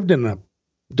never lived in a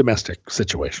domestic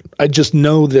situation. I just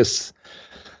know this.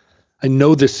 I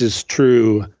know this is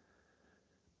true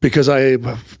because I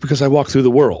walk through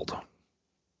the world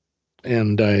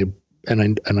and I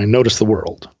notice the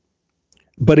world.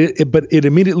 But it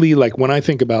immediately, like when I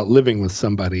think about living with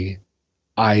somebody,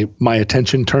 my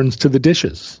attention turns to the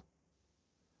dishes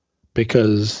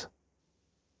because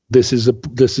this is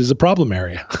a problem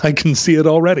area. I can see it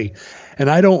already.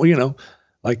 And I don't,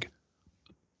 like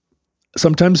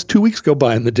sometimes 2 weeks go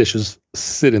by and the dishes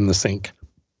sit in the sink.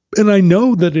 And I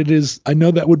know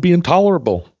that would be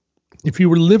intolerable if you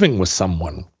were living with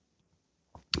someone.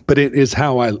 But it's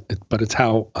how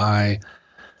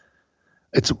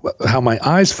my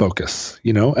eyes focus,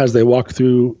 as they walk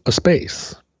through a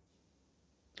space.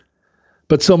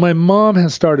 But so my mom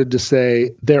has started to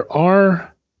say there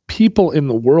are people in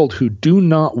the world who do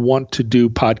not want to do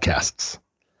podcasts,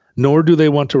 nor do they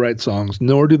want to write songs,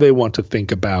 nor do they want to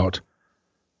think about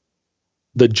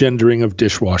the gendering of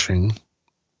dishwashing.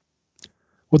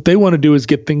 What they want to do is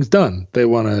get things done. They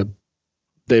want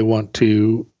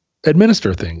to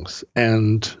administer things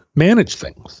and manage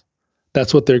things.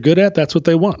 That's what they're good at. That's what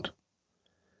they want.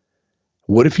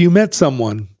 What if you met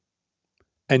someone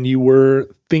and you were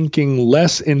thinking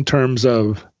less in terms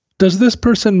of, does this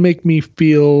person make me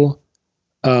feel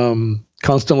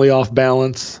constantly off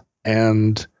balance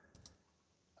and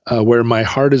where my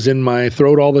heart is in my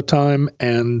throat all the time,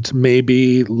 and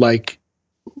maybe like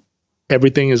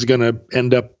everything is going to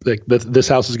end up like this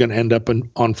house is going to end up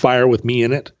on fire with me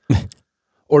in it?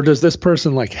 Or does this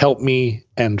person like help me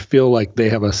and feel like they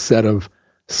have a set of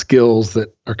skills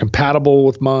that are compatible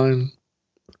with mine?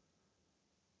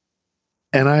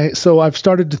 And so I've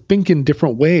started to think in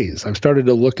different ways. I've started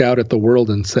to look out at the world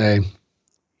and say,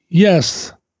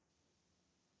 yes,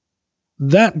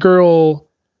 that girl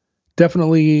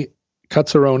definitely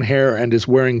cuts her own hair and is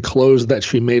wearing clothes that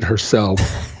she made herself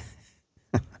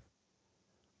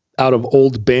out of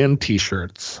old band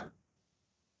t-shirts.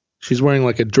 She's wearing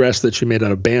like a dress that she made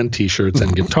out of band t-shirts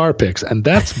and guitar picks. And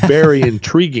that's very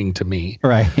intriguing to me.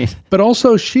 Right. But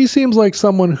also she seems like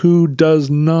someone who does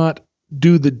not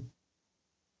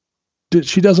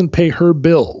she doesn't pay her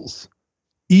bills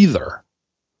either.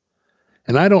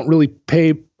 And I don't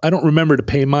remember to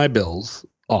pay my bills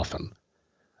often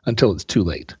until it's too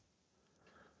late.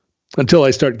 Until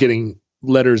I start getting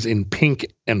letters in pink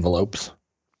envelopes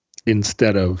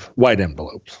instead of white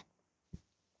envelopes.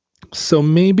 So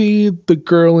maybe the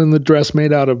girl in the dress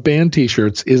made out of band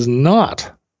t-shirts is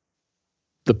not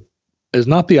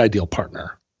the ideal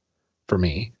partner for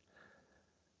me.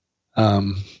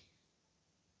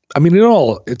 I mean,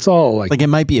 it's all like it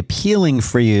might be appealing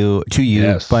to you,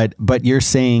 yes. but you're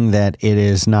saying that it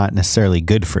is not necessarily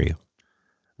good for you.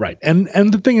 Right. And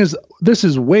the thing is, this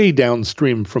is way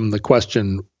downstream from the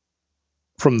question,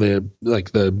 from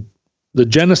the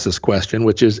Genesis question,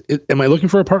 which is, am I looking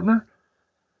for a partner?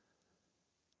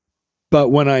 But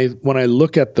when I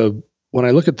look at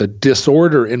the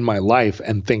disorder in my life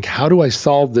and think, how do I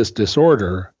solve this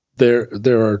disorder? There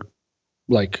are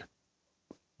like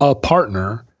a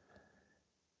partner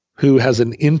who has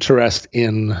an interest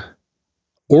in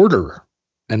order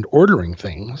and ordering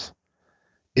things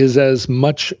is as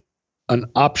much an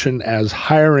option as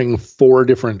hiring 4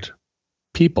 different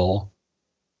people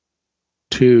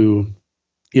to,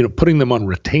 putting them on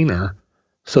retainer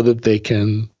so that they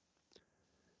can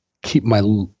keep my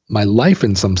life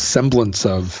in some semblance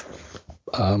of,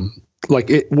 with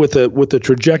a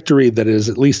trajectory that is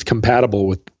at least compatible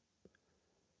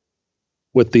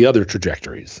with the other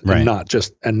trajectories, right. and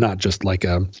not just like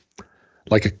a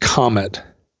comet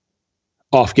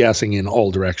off-gassing in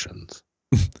all directions,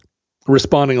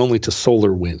 responding only to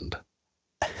solar wind.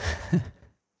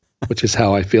 which is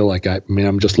how I feel like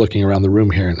I'm just looking around the room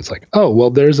here and it's like, oh, well,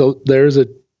 there's a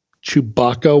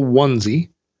Chewbacca onesie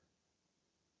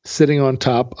sitting on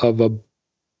top of a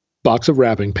box of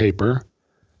wrapping paper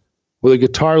with a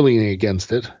guitar leaning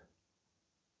against it.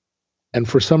 And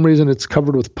for some reason, it's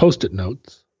covered with Post-it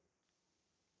notes.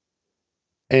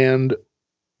 And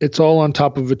it's all on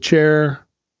top of a chair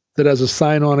that has a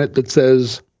sign on it that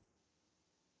says,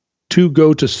 "To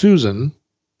go to Susan."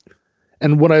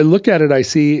 And when I look at it, I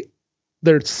see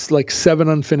there's like 7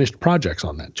 unfinished projects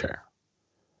on that chair.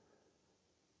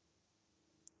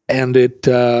 And it...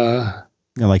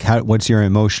 like, what's your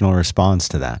emotional response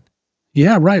to that?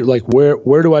 Yeah, right. Like,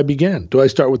 where do I begin? Do I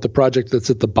start with the project that's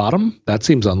at the bottom? That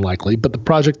seems unlikely. But the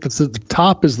project that's at the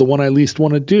top is the one I least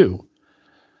want to do.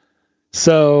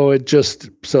 So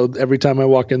every time I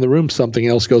walk in the room, something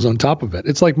else goes on top of it.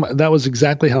 It's like that was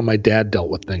exactly how my dad dealt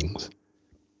with things.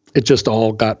 It just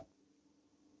all got,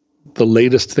 the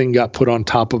latest thing got put on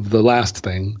top of the last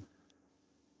thing.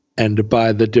 And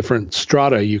by the different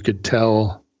strata, you could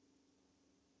tell,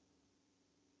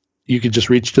 you could just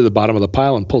reach to the bottom of the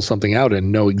pile and pull something out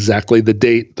and know exactly the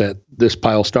date that this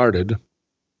pile started.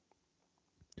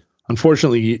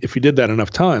 Unfortunately, if you did that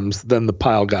enough times, then the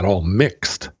pile got all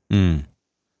mixed.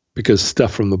 Because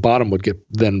stuff from the bottom would get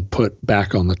then put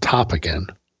back on the top again.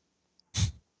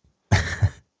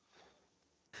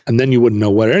 And then you wouldn't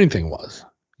know what anything was.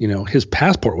 You know, his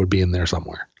passport would be in there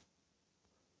somewhere.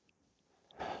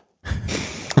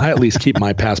 I at least keep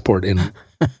my passport in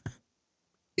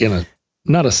a,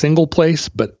 not a single place,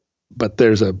 but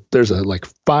there's a like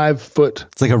 5 foot.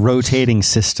 It's like a rotating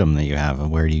system that you have of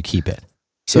where you keep it.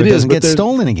 So it doesn't get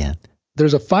stolen again.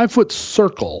 There's a 5 foot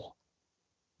circle.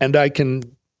 And I can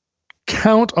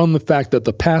count on the fact that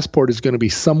the passport is going to be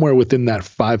somewhere within that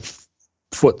 5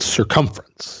 foot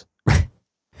circumference.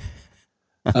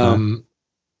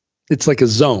 It's like a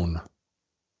zone.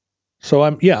 So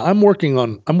I'm working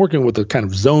with a kind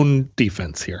of zone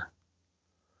defense here.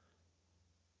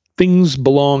 Things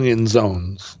belong in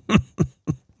zones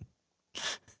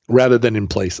rather than in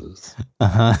places.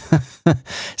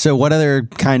 So what other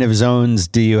kind of zones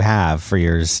do you have for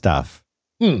your stuff?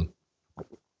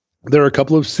 There are a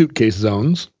couple of suitcase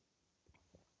zones.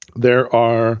 There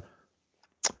are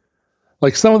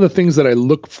like some of the things that I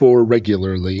look for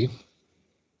regularly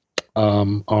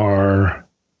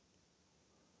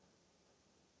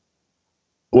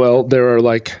there are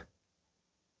like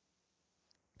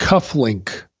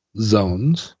cufflink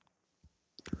zones.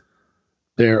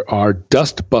 There are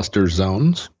dustbuster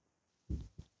zones.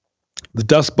 The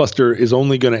dustbuster is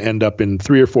only going to end up in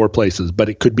 3 or 4 places, but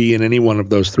it could be in any one of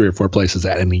those 3 or 4 places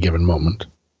at any given moment.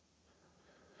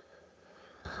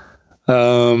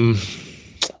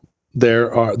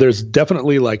 There's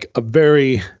definitely like a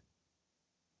very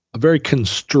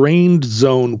constrained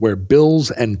zone where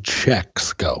bills and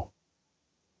checks go.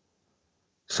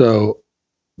 So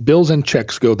bills and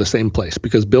checks go the same place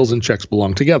because bills and checks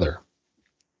belong together.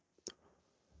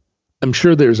 I'm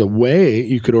sure there's a way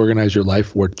you could organize your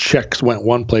life where checks went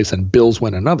one place and bills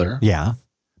went another. Yeah.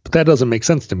 But that doesn't make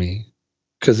sense to me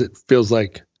because it feels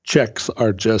like checks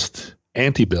are just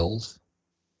anti-bills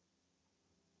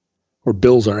or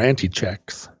bills are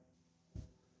anti-checks.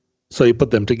 So you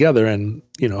put them together and,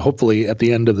 you know, hopefully at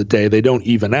the end of the day, they don't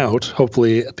even out.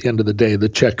 Hopefully at the end of the day, the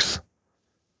checks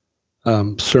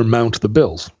surmount the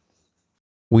bills.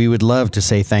 We would love to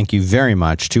say thank you very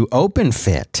much to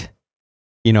OpenFit.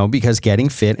 You know, because getting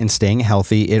fit and staying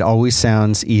healthy, it always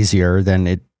sounds easier than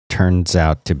it turns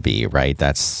out to be, right?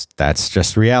 That's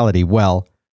just reality. Well,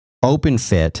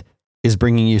 OpenFit is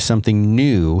bringing you something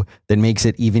new that makes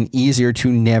it even easier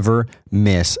to never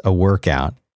miss a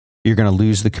workout. You're going to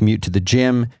lose the commute to the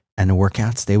gym, and the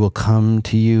workouts, they will come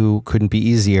to you. Couldn't be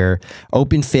easier.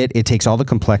 OpenFit, it takes all the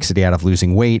complexity out of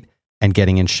losing weight and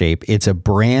getting in shape. It's a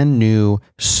brand new,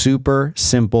 super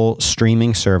simple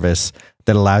streaming service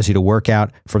that allows you to work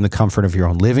out from the comfort of your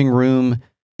own living room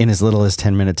in as little as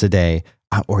 10 minutes a day,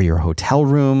 or your hotel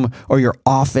room, or your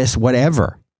office,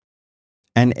 whatever.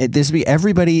 And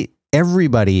everybody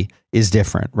is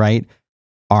different, right?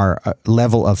 Our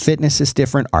level of fitness is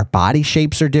different. Our body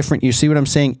shapes are different. You see what I'm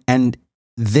saying? And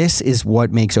this is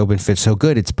what makes OpenFit so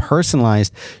good. It's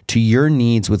personalized to your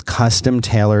needs with custom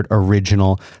tailored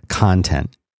original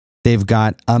content. They've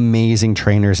got amazing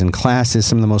trainers and classes,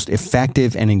 some of the most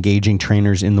effective and engaging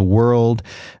trainers in the world.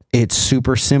 It's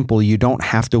super simple. You don't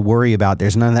have to worry about,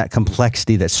 there's none of that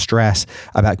complexity, that stress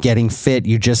about getting fit.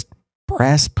 You just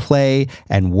press play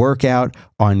and work out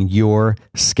on your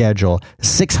schedule.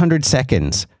 600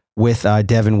 seconds with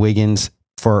Devin Wiggins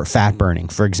for fat burning,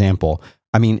 for example.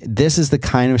 I mean, this is the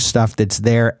kind of stuff that's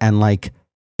there, and like,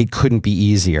 It couldn't be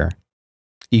easier.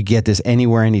 You get this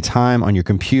anywhere, anytime on your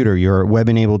computer, your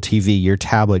web-enabled TV, your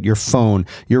tablet, your phone,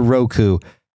 your Roku,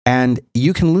 and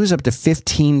you can lose up to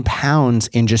 15 pounds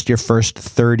in just your first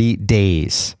 30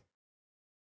 days.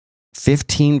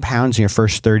 15 pounds in your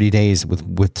first 30 days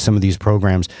with some of these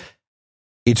programs.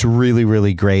 It's really,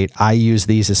 really great. I use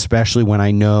these especially when I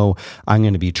know I'm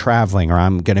going to be traveling or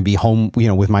I'm going to be home,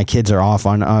 with my kids are off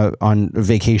on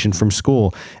vacation from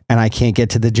school and I can't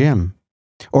get to the gym,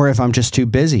 or if I'm just too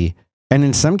busy. And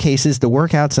in some cases, the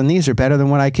workouts on these are better than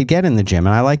what I could get in the gym.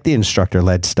 And I like the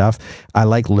instructor-led stuff. I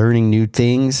like learning new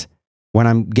things when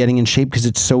I'm getting in shape because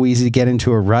it's so easy to get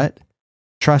into a rut.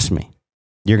 Trust me,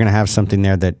 you're going to have something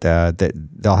there that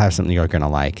they'll have something you're going to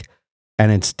like.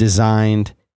 And it's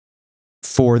designed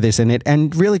for this.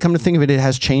 And really, come to think of it, it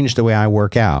has changed the way I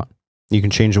work out. You can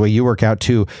change the way you work out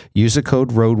too. Use the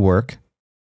code ROADWORK,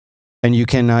 and you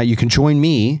can join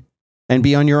me and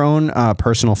be on your own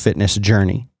personal fitness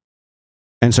journey.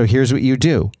 And so here's what you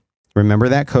do. Remember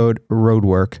that code,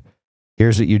 ROADWORK.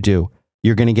 Here's what you do.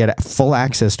 You're going to get full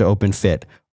access to OpenFit,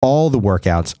 all the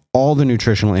workouts, all the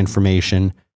nutritional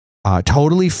information,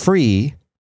 totally free.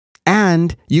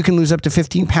 And you can lose up to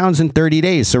 15 pounds in 30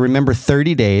 days. So remember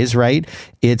 30 days, right?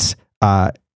 It's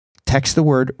text the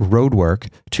word ROADWORK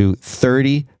to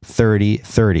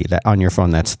 303030. That on your phone,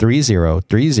 that's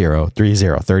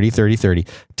 303030.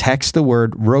 Text the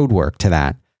word ROADWORK to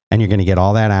that. And you're going to get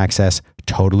all that access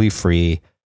totally free.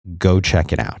 Go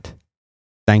check it out.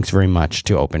 Thanks very much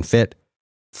to OpenFit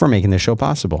for making this show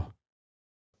possible.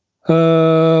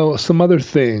 Some other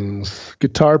things.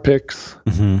 Guitar picks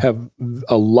have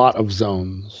a lot of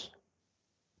zones,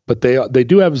 but they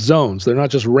do have zones. They're not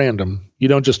just random. You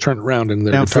don't just turn around and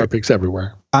there are guitar picks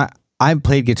everywhere. I've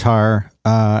played guitar,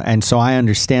 and so I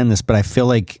understand this, but I feel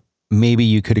like maybe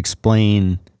you could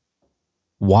explain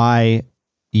why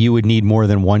you would need more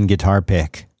than one guitar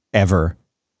pick ever.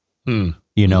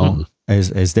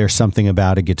 Is there something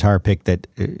about a guitar pick that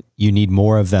you need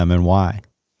more of them, and why?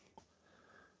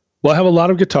 Well, I have a lot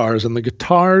of guitars, and the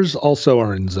guitars also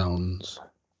are in zones.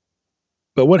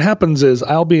 But what happens is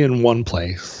I'll be in one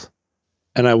place,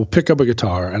 and I will pick up a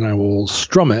guitar, and I will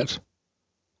strum it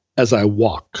as I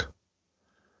walk.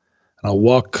 And I'll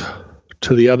walk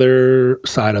to the other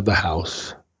side of the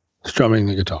house, strumming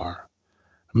the guitar.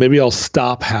 Maybe I'll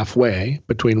stop halfway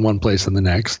between one place and the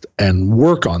next and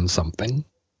work on something.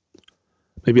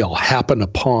 Maybe I'll happen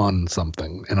upon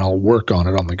something and I'll work on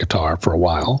it on the guitar for a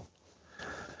while.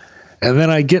 And then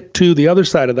I get to the other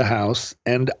side of the house,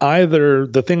 and either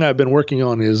the thing I've been working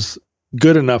on is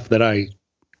good enough that I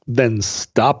then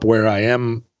stop where I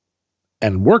am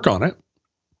and work on it,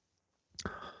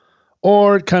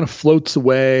 or it kind of floats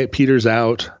away, peters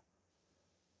out,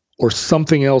 or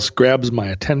something else grabs my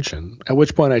attention, at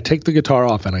which point I take the guitar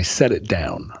off and I set it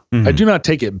down. Mm-hmm. I do not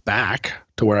take it back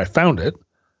to where I found it.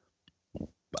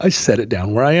 I set it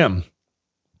down where I am.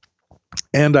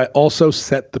 And I also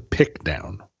set the pick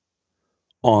down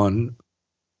on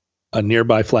a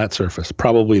nearby flat surface,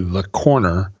 probably the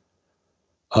corner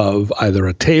of either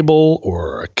a table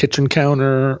or a kitchen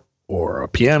counter or a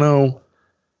piano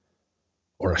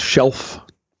or a shelf.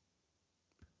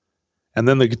 And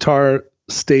then the guitar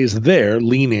stays there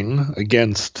leaning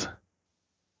against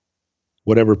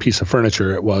whatever piece of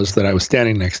furniture it was that I was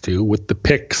standing next to, with the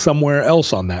pick somewhere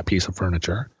else on that piece of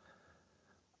furniture.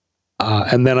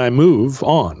 And then I move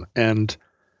on. And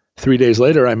 3 days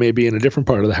later, I may be in a different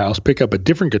part of the house, pick up a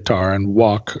different guitar and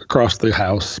walk across the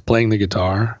house playing the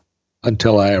guitar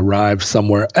until I arrive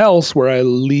somewhere else where I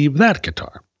leave that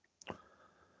guitar.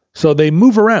 So they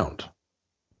move around.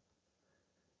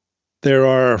 There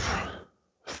are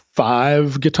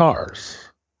 5 guitars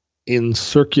in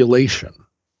circulation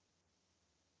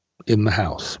in the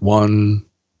house. One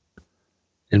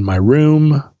in my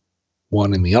room,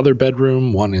 one in the other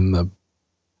bedroom, one in the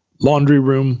laundry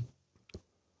room,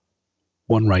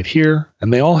 one right here,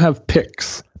 and they all have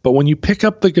picks. But when you pick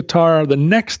up the guitar the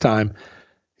next time,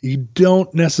 you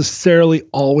don't necessarily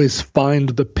always find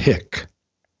the pick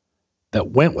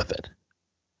that went with it.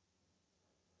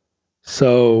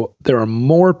 So there are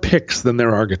more picks than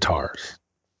there are guitars,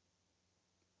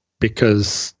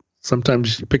 because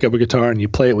sometimes you pick up a guitar and you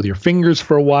play it with your fingers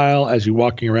for a while as you're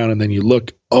walking around, and then you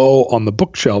look, on the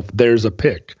bookshelf, there's a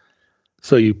pick.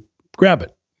 So you grab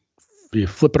it, you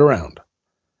flip it around.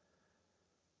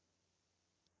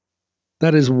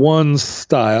 That is one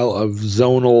style of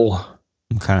zonal.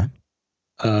 Okay.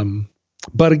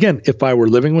 But again, if I were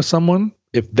living with someone,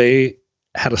 if they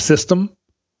had a system,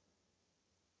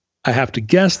 I have to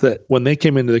guess that when they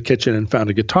came into the kitchen and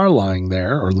found a guitar lying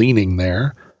there or leaning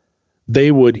there,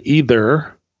 they would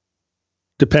either,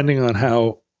 depending on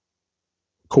how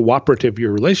cooperative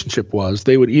your relationship was,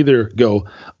 they would either go,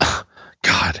 "Ah,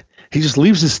 God, he just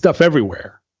leaves his stuff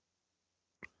everywhere,"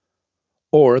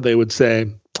 or they would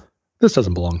say, "This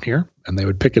doesn't belong here," and they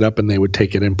would pick it up and they would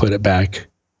take it and put it back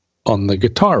on the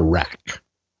guitar rack.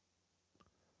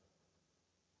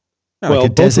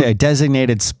 Like a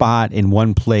designated spot in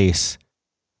one place.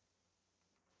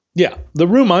 Yeah. The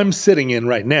room I'm sitting in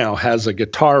right now has a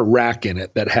guitar rack in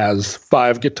it that has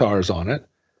 5 guitars on it.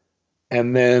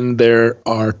 And then there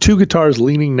are 2 guitars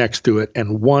leaning next to it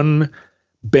and 1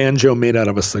 banjo made out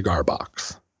of a cigar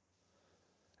box.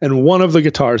 And one of the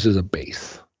guitars is a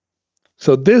bass.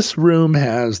 So this room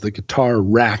has the guitar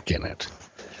rack in it.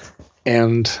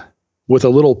 And with a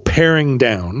little paring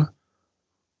down,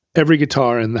 every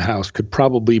guitar in the house could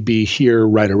probably be here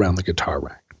right around the guitar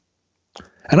rack.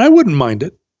 And I wouldn't mind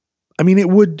it. I mean, it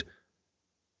would.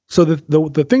 So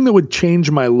the thing that would change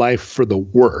my life for the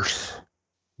worse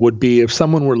would be if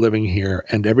someone were living here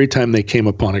and every time they came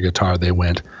upon a guitar, they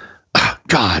went,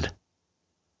 God,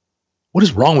 what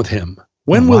is wrong with him?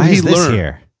 When will he learn?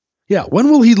 Here? Yeah. When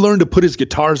will he learn to put his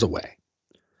guitars away?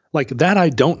 Like that, I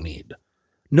don't need.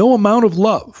 No amount of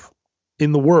love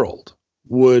in the world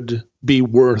would be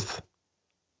worth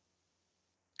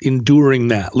enduring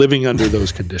that, living under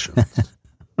those conditions.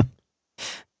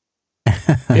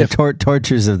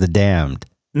 Tortures of the damned.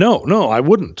 No, I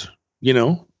wouldn't.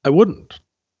 I wouldn't.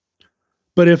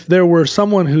 But if there were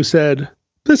someone who said,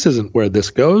 this isn't where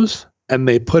this goes, and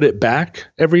they put it back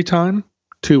every time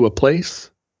to a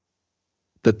place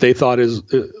that they thought is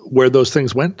where those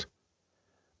things went,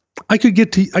 I could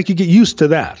get used to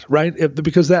that, right?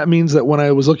 Because that means that when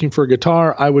I was looking for a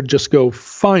guitar, I would just go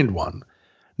find one.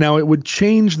 Now it would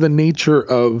change the nature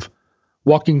of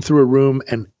walking through a room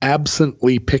and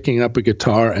absently picking up a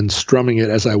guitar and strumming it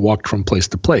as I walked from place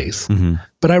to place. Mm-hmm.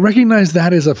 But I recognize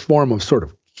that as a form of sort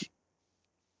of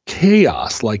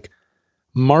chaos, like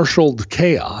marshaled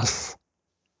chaos,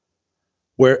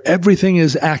 where everything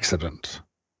is accident.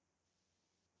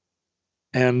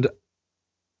 And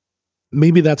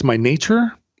maybe that's my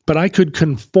nature, but I could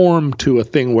conform to a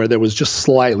thing where there was just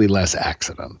slightly less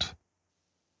accident.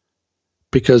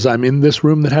 Because I'm in this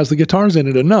room that has the guitars in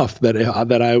it enough that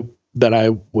I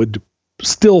would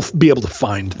still be able to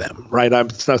find them, right?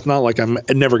 That's not like I'm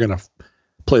never going to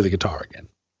play the guitar again.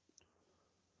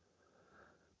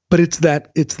 But it's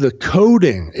the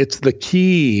coding, it's the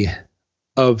key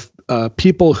of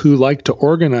people who like to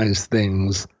organize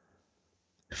things,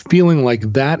 feeling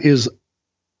like that is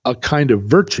a kind of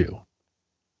virtue.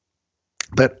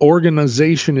 That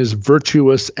organization is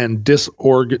virtuous and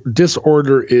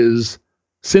disorder is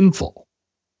sinful,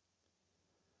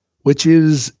 which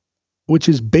is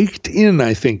baked in,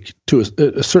 I think, to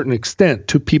a certain extent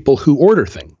to people who order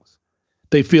things.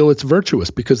 They feel it's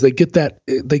virtuous because they get that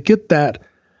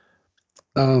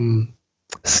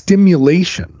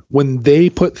stimulation when they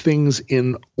put things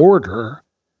in order.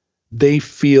 They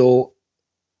feel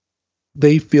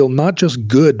not just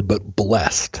good but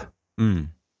blessed. Mm.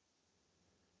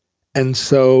 And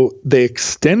so they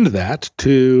extend that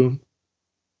to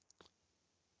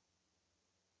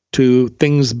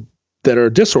things that are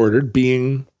disordered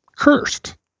being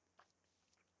cursed.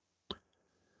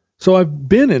 So I've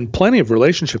been in plenty of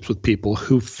relationships with people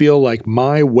who feel like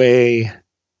my way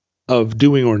of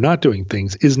doing or not doing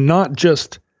things is not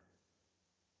just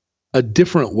a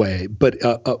different way, but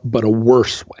a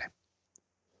worse way.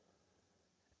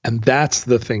 And that's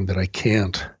the thing that I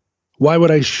can't. Why would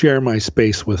I share my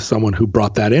space with someone who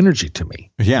brought that energy to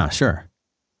me? Yeah, sure.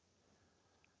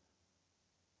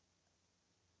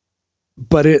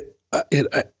 But it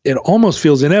almost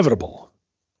feels inevitable.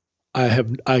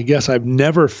 I guess I've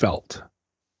never felt,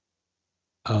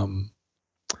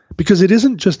 because it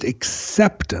isn't just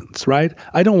acceptance, right?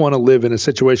 I don't want to live in a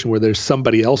situation where there's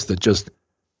somebody else that just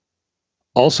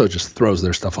throws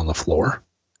their stuff on the floor,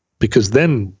 because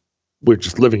then we're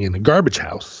just living in a garbage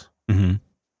house. Mm-hmm.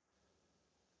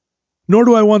 Nor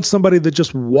do I want somebody that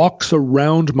just walks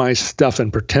around my stuff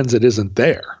and pretends it isn't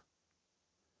there.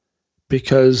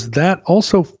 Because that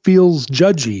also feels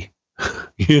judgy,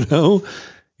 in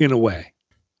a way.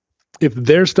 If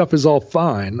their stuff is all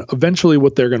fine, eventually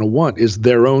what they're going to want is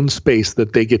their own space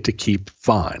that they get to keep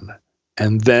fine.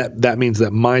 And that means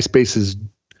that my space is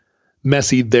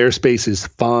messy, their space is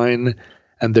fine,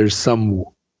 and there's some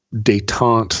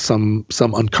détente,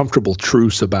 some uncomfortable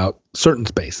truce about certain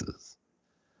spaces.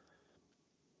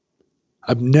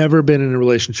 I've never been in a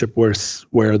relationship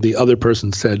where the other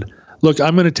person said, look,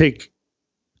 I'm going to take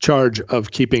charge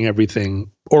of keeping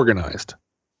everything organized,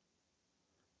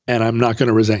 and I'm not going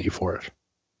to resent you for it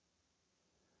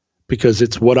because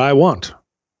it's what I want,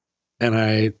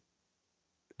 and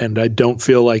and I don't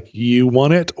feel like you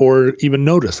want it or even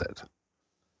notice it.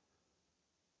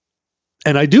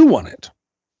 And I do want it.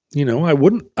 You know,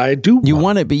 I do. You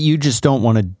want it, but you just don't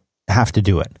want to have to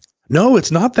do it. No,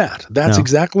 it's not that. That's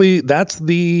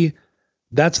the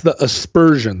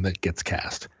aspersion that gets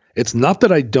cast. It's not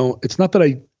that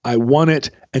I want it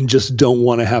and just don't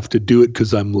want to have to do it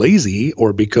because I'm lazy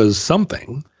or because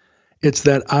something. It's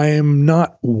that I am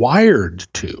not wired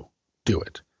to do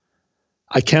it.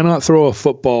 I cannot throw a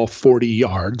football 40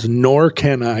 yards, nor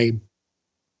can I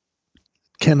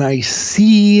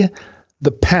see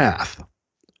the path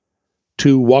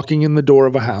to walking in the door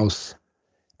of a house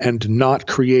and not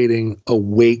creating a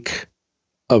wake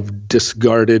of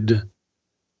discarded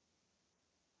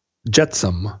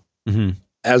jetsam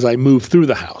as I move through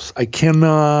the house. I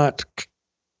cannot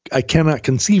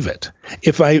conceive it.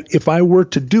 If I were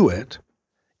to do it,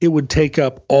 it would take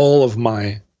up all of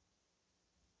my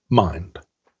mind.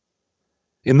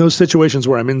 In those situations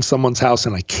where I'm in someone's house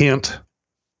and I can't,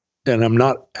 and I'm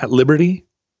not at liberty,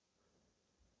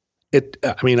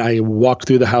 I walk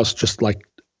through the house just like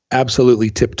absolutely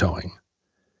tiptoeing,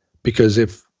 because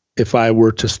if I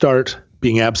were to start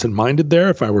being absent-minded there,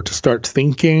 if I were to start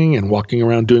thinking and walking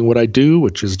around doing what I do,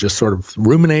 which is just sort of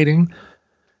ruminating,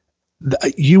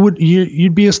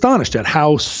 you'd be astonished at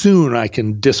how soon I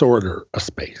can disorder a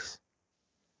space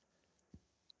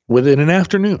within an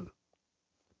afternoon.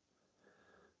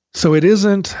 So it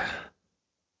isn't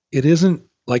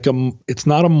like it's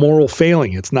not a moral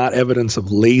failing. It's not evidence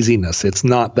of laziness. It's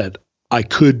not that I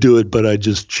could do it, but I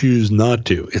just choose not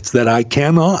to. It's that I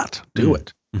cannot do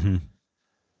it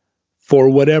for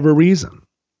whatever reason.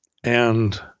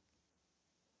 But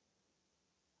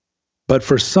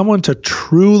for someone to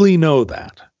truly know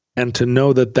that, and to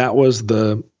know that that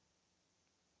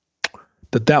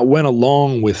went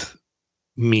along with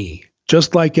me,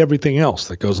 just like everything else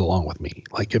that goes along with me.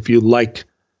 Like if you like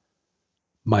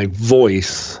my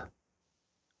voice,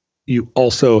 you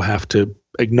also have to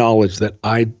acknowledge that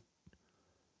I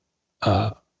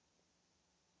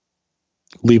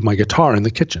leave my guitar in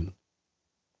the kitchen,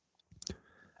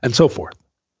 and so forth.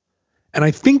 And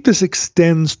I think this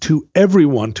extends to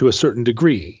everyone to a certain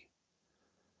degree.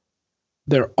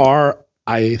 There are,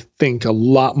 I think, a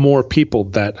lot more people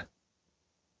that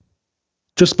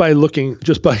just by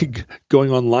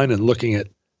going online and looking at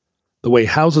the way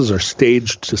houses are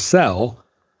staged to sell,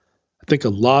 I think a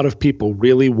lot of people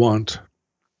really want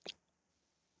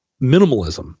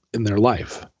minimalism in their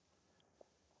life.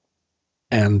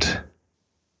 And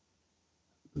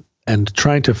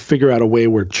trying to figure out a way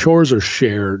where chores are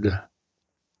shared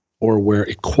or where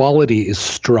equality is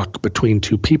struck between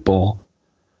two people,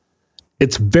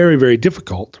 it's very, very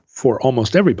difficult for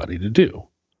almost everybody to do.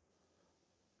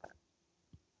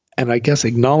 And I guess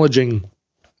acknowledging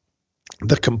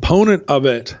the component of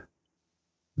it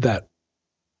that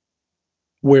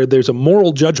where there's a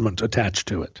moral judgment attached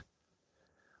to it,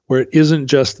 where it isn't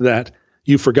just that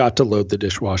you forgot to load the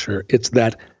dishwasher, it's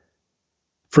that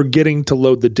forgetting to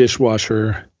load the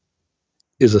dishwasher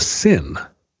is a sin,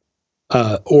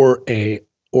 or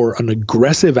an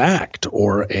aggressive act,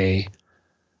 or a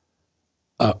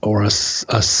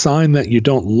sign that you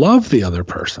don't love the other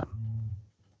person.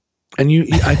 And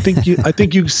I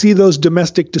think you see those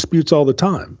domestic disputes all the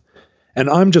time. And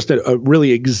I'm just a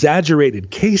really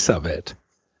exaggerated case of it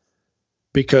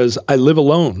because I live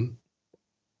alone,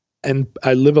 and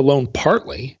I live alone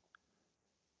partly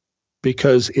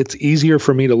because it's easier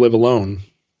for me to live alone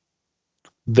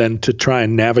than to try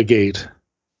and navigate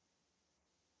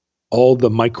all the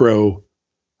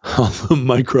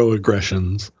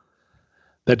microaggressions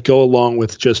that go along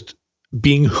with just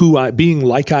being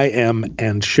like I am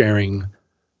and sharing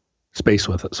space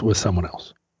with someone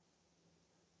else.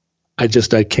 I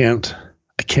can't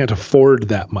afford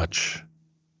that much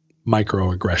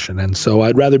microaggression. And so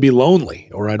I'd rather be lonely,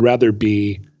 or I'd rather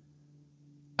be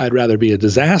a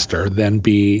disaster than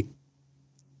be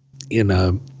in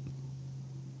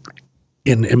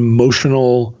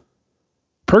emotional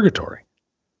purgatory.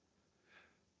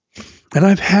 And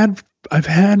I've had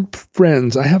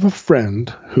friends. I have a friend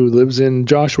who lives in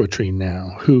Joshua Tree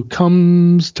now, who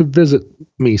comes to visit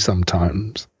me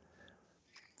sometimes.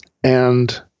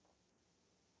 And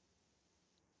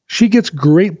she gets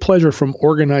great pleasure from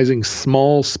organizing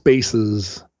small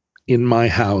spaces in my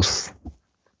house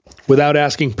without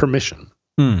asking permission.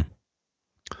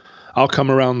 I'll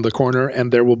come around the corner and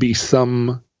there will be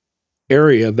some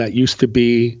area that used to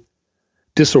be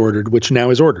disordered, which now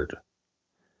is ordered.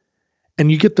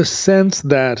 And you get the sense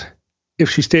that if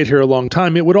she stayed here a long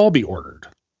time, it would all be ordered.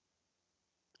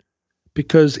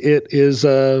 Because it's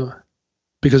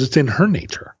in her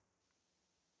nature.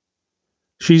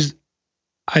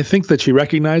 I think that she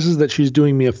recognizes that she's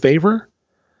doing me a favor,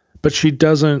 but she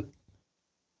doesn't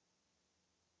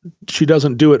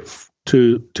do it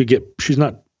to get, she's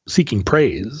not seeking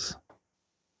praise.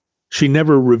 She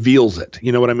never reveals it.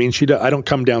 You know what I mean? I don't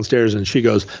come downstairs and she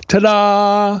goes,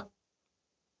 ta-da!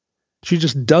 She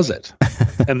just does it.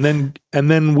 and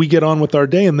then we get on with our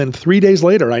day. And then 3 days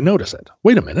later, I notice it.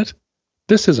 Wait a minute.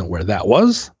 This isn't where that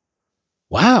was.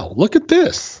 Wow, look at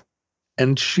this.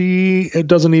 And she's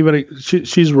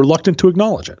reluctant to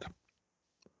acknowledge it.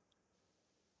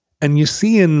 And you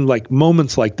see in like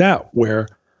moments like that where,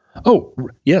 oh,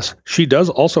 yes, she does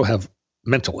also have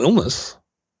mental illness,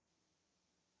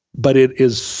 but it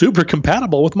is super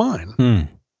compatible with mine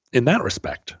in that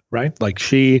respect, right? Like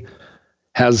she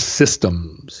has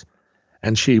systems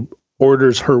and she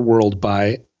orders her world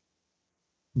by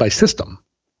system.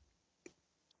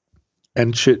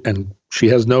 And she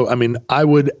has no, I mean,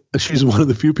 she's one of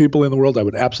the few people in the world I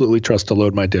would absolutely trust to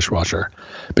load my dishwasher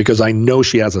because I know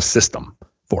she has a system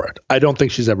for it. I don't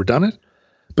think she's ever done it,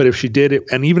 but if she did it,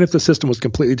 and even if the system was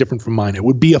completely different from mine, it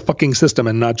would be a fucking system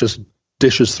and not just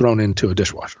dishes thrown into a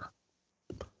dishwasher.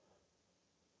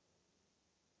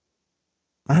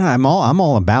 I'm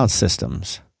all about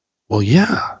systems. Well,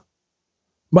 yeah.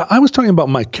 But I was talking about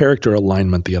my character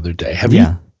alignment the other day.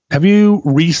 Have you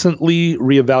recently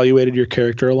reevaluated your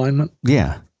character alignment?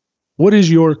 Yeah. What is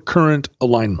your current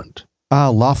alignment?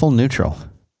 Lawful neutral.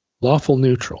 Lawful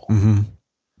neutral. Mm-hmm.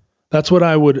 That's what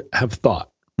I would have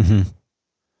thought. Mm-hmm.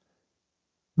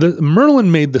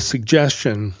 Merlin made the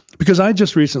suggestion because I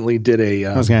just recently did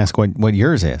I was going to ask what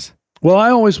yours is. Well,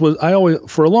 I always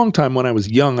for a long time when I was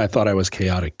young, I thought I was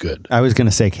chaotic good. I was going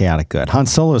to say chaotic good. Han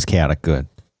Solo's chaotic good.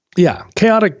 Yeah,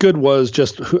 chaotic good was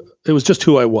just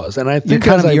who I was, and I think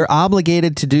you're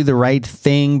obligated to do the right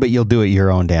thing, but you'll do it your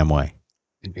own damn way.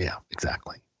 Yeah,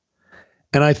 exactly.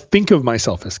 And I think of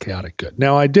myself as chaotic good.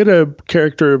 Now, I did a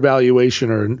character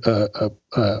evaluation or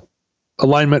a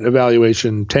alignment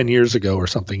evaluation 10 years ago or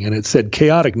something, and it said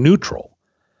chaotic neutral.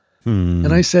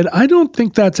 And I said, I don't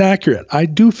think that's accurate. I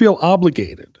do feel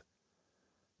obligated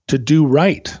to do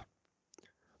right.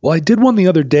 Well, I did one the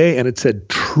other day, and it said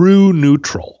true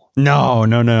neutral. No.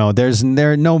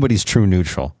 Nobody's true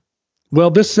neutral.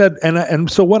 Well, this said, and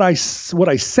so what I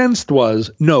sensed was,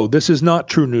 no, this is not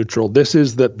true neutral. This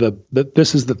is that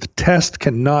the test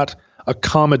cannot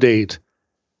accommodate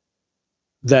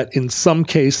that. In some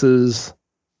cases,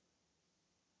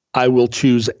 I will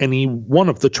choose any one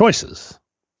of the choices.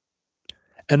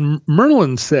 And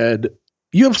Merlin said,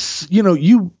 you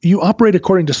operate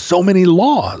according to so many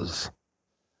laws.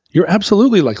 You're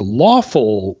absolutely like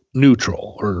lawful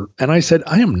neutral. And I said,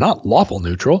 I am not lawful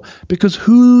neutral because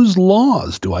whose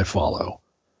laws do I follow?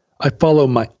 I follow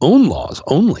my own laws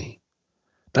only.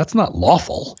 That's not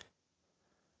lawful.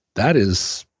 That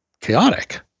is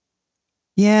chaotic.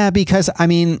 Yeah, because I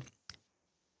mean,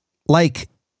 like,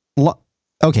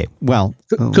 okay, well,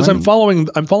 because I'm following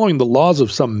the laws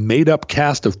of some made up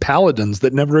cast of paladins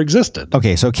that never existed.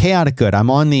 Okay, so chaotic good. I'm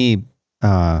on the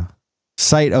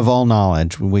site of all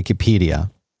knowledge, Wikipedia.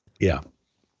 Yeah.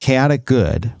 Chaotic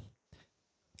good.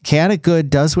 Chaotic good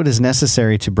does what is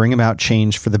necessary to bring about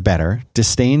change for the better,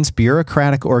 disdains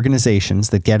bureaucratic organizations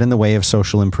that get in the way of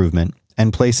social improvement,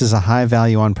 and places a high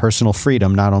value on personal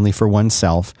freedom, not only for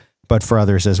oneself, but for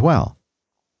others as well.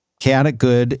 Chaotic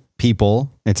good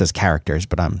people, it says characters,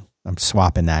 but I'm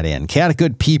swapping that in. Chaotic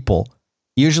good people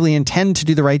usually intend to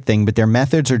do the right thing, but their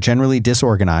methods are generally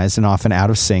disorganized and often out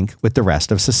of sync with the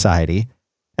rest of society.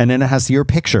 And then it has your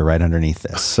picture right underneath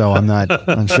this. So I'm not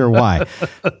unsure why.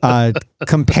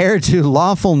 Compared to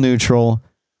lawful neutral,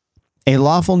 a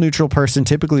lawful neutral person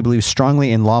typically believes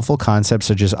strongly in lawful concepts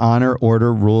such as honor,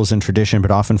 order, rules, and tradition,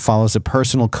 but often follows a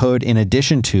personal code in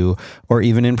addition to, or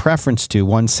even in preference to,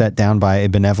 one set down by a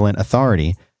benevolent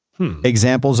authority.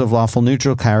 Examples of lawful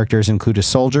neutral characters include a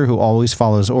soldier who always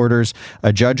follows orders,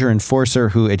 a judge or enforcer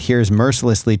who adheres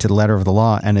mercilessly to the letter of the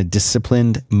law, and a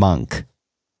disciplined monk.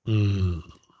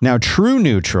 Now, true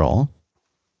neutral,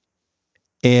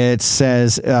 it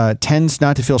says, tends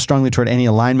not to feel strongly toward any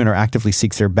alignment or actively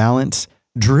seeks their balance.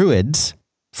 Druids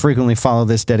frequently follow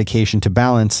this dedication to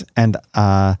balance. And,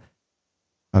 now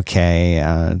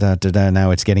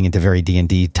it's getting into very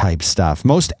D&D type stuff.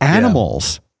 Most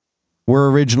animals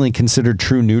were originally considered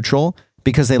true neutral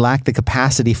because they lack the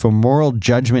capacity for moral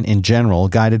judgment in general,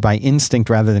 guided by instinct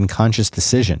rather than conscious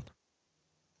decision.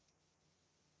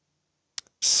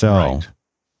 So... Right.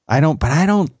 I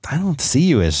don't see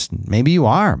you as, maybe you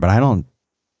are, but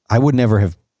I would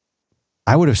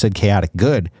have said chaotic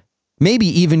good, maybe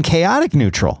even chaotic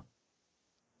neutral.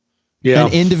 Yeah.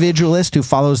 An individualist who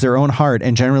follows their own heart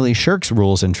and generally shirks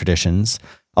rules and traditions.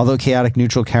 Although chaotic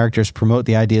neutral characters promote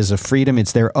the ideas of freedom,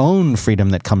 it's their own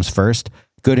freedom that comes first.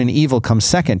 Good and evil comes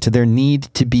second to their need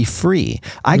to be free.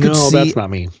 That's not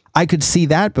me. I could see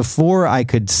that before I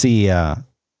could see a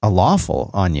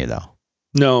lawful on you, though.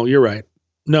 No, you're right.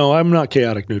 No, I'm not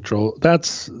chaotic neutral.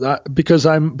 That's because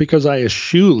I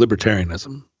eschew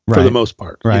libertarianism for the most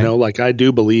part. Right. You know, like I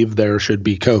do believe there should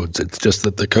be codes. It's just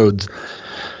that the codes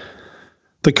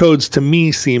to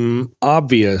me seem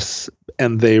obvious,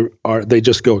 and they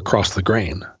just go across the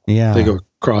grain. Yeah. They go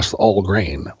across all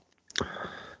grain.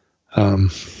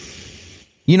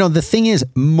 You know, the thing is,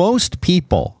 most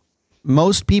people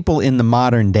in the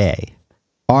modern day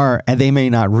are, and they may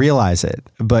not realize it,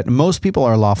 but most people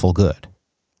are lawful good.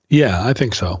 Yeah, I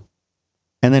think so.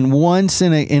 And then once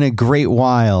in a great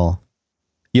while,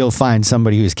 you'll find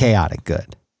somebody who's chaotic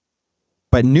good.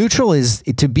 But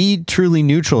to be truly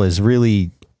neutral is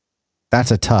really,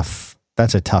 that's a tough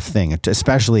thing,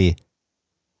 especially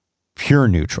pure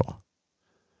neutral.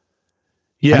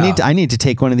 Yeah. I need to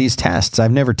take one of these tests.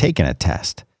 I've never taken a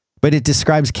test, but it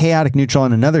describes chaotic neutral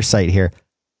on another site here.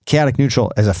 Chaotic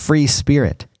neutral as a free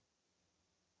spirit.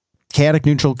 Chaotic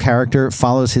neutral character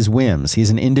follows his whims. He's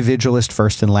an individualist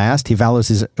first and last. He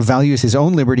values his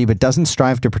own liberty, but doesn't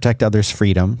strive to protect others'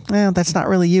 freedom. Well, that's not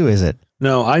really you, is it?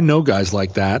 No, I know guys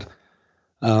like that.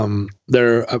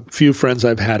 There are a few friends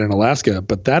I've had in Alaska,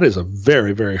 but that is a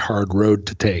very, very hard road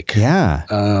to take.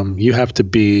 Yeah. You have to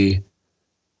be,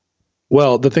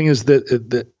 well, the thing is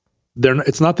that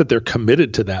it's not that they're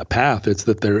committed to that path. It's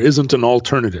that there isn't an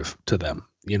alternative to them,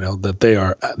 you know, that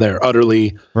they're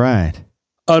utterly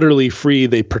free.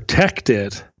 They protect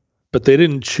it, but they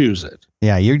didn't choose it.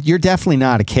 Yeah, you're definitely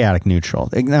not a chaotic neutral.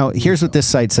 Now, here's what this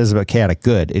site says about chaotic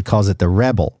good. It calls it the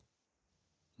rebel.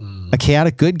 A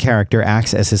chaotic good character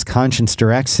acts as his conscience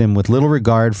directs him with little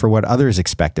regard for what others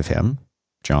expect of him.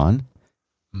 John.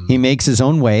 He makes his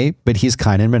own way, but he's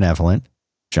kind and benevolent.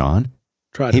 John.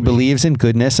 He believes in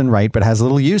goodness and right, but has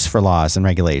little use for laws and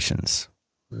regulations.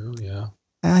 Well, yeah.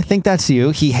 I think that's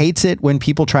you. He hates it when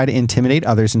people try to intimidate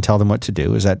others and tell them what to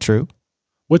do. Is that true?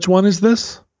 Which one is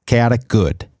this? Chaotic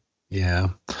good. Yeah.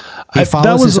 He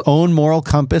follows his own moral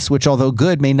compass, which, although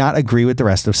good, may not agree with the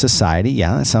rest of society.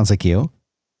 Yeah, that sounds like you.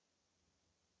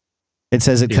 It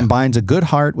says it combines a good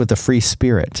heart with a free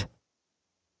spirit.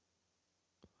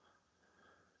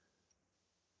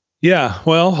 Yeah,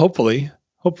 well, hopefully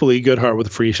good heart with a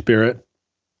free spirit.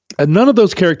 And none of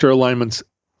those character alignments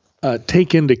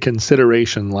take into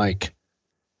consideration like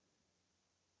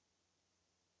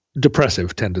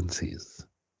depressive tendencies.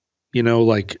 You know,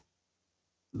 like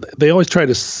they always try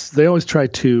to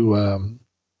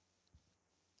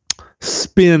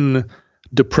spin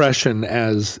depression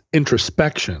as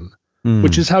introspection,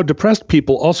 which is how depressed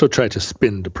people also try to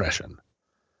spin depression.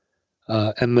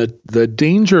 And the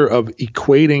danger of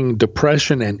equating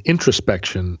depression and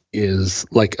introspection is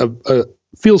like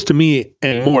feels to me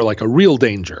more like a real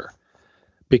danger,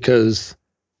 because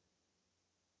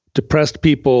depressed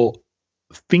people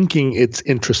thinking it's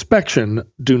introspection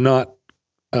do not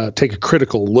take a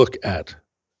critical look at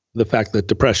the fact that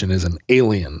depression is an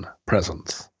alien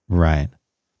presence. Right.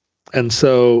 And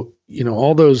so, you know,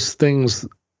 all those things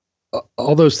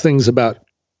about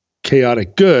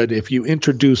chaotic good, if you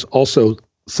introduce also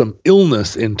some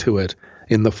illness into it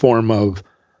in the form of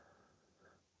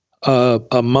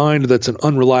a mind that's an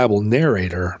unreliable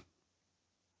narrator,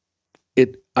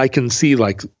 I can see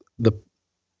like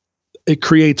it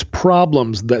creates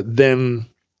problems that then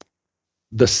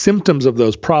the symptoms of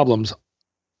those problems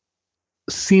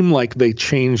seem like they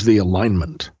change the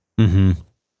alignment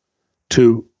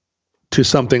to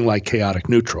something like chaotic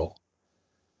neutral.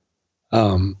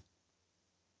 But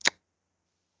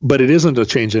it isn't a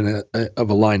change of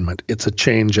alignment. It's a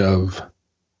change of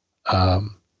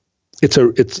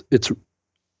it's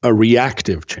a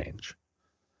reactive change.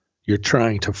 You're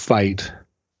trying to fight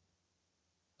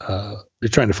a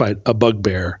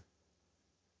bugbear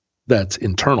that's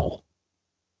internal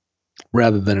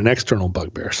rather than an external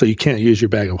bugbear. So you can't use your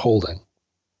bag of holding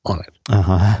on it.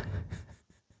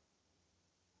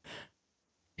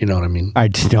 You know what I mean? I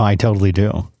totally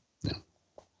do. Yeah.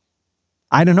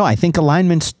 I don't know. I think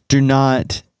alignments do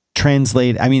not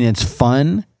translate. I mean, it's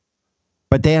fun,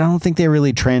 but I don't think they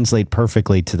really translate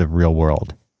perfectly to the real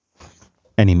world.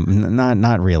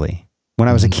 Not really. When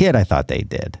I was a kid, I thought they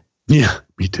did. Yeah,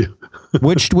 me too.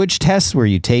 Which tests were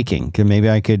you taking? Maybe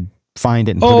I could find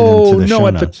it and put it into the show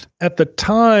notes. At the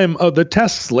time of the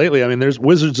tests lately, I mean, there's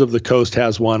Wizards of the Coast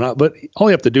has one, but all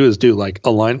you have to do is do like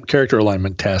character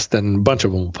alignment test, and a bunch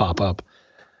of them will pop up.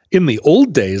 In the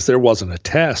old days, there wasn't a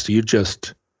test. You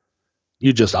just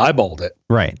You just eyeballed it.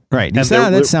 Right. And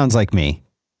That sounds like me.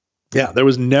 Yeah, there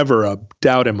was never a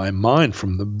doubt in my mind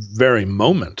from the very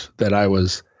moment that I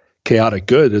was chaotic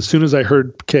good. As soon as I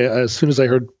heard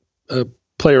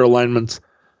player alignments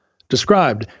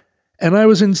described, and I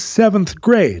was in 7th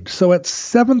grade. So at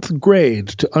 7th grade,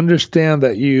 to understand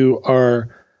that you are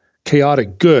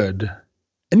chaotic good,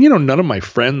 and none of my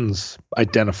friends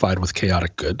identified with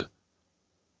chaotic good.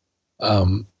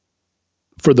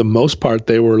 For the most part,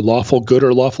 they were lawful good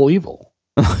or lawful evil.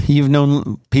 You've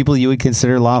known people you would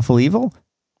consider lawful evil?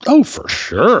 Oh, for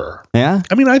sure. Yeah?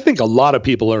 I mean, I think a lot of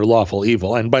people are lawful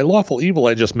evil. And by lawful evil,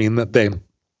 I just mean that they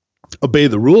obey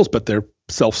the rules, but they're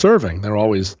self-serving. They're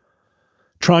always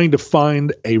trying to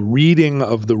find a reading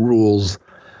of the rules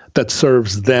that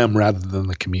serves them rather than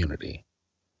the community.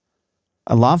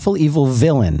 A lawful evil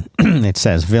villain, it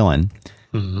says villain,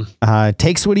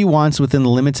 takes what he wants within the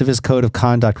limits of his code of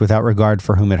conduct without regard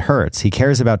for whom it hurts. He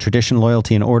cares about tradition,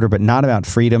 loyalty, and order, but not about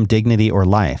freedom, dignity, or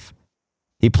life.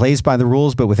 He plays by the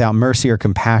rules, but without mercy or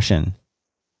compassion.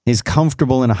 He's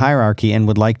comfortable in a hierarchy and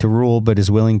would like to rule, but is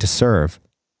willing to serve.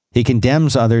 He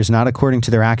condemns others not according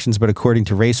to their actions, but according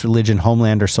to race, religion,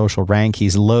 homeland, or social rank.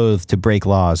 He's loath to break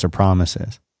laws or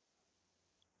promises.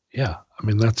 Yeah. I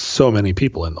mean, that's so many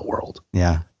people in the world.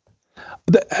 Yeah.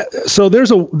 So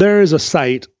there is a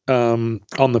site on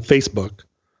the Facebook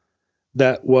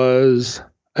that was,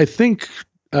 I think,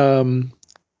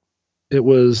 it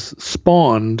was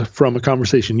spawned from a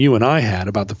conversation you and I had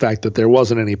about the fact that there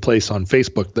wasn't any place on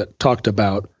Facebook that talked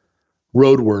about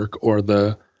road work or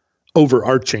the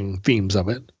overarching themes of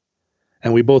it.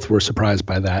 And we both were surprised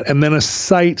by that. And then a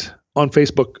site on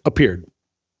Facebook appeared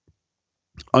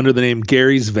under the name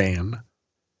Gary's Van,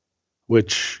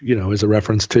 which, is a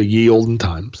reference to ye olden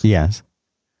times. Yes.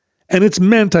 And it's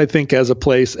meant, I think, as a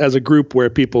place, as a group where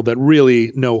people that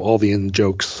really know all the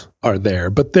in-jokes are there,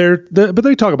 but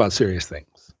they talk about serious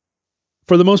things.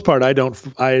 For the most part, I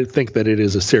think that it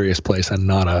is a serious place and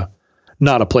not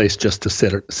a place just to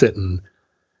sit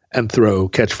and throw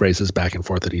catchphrases back and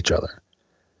forth at each other.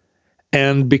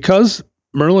 And because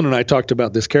Merlin and I talked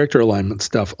about this character alignment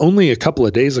stuff only a couple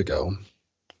of days ago,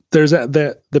 there's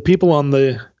the people on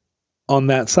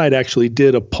that site actually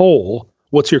did a poll.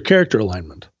 What's your character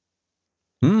alignment?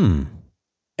 And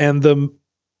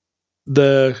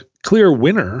the clear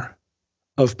winner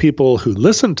of people who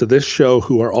listen to this show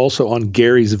who are also on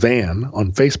Gary's Van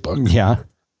on Facebook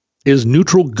is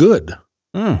neutral good.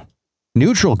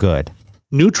 Neutral good.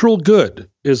 Neutral good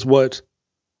is what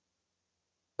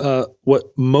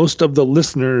most of the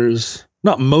listeners,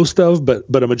 not most of,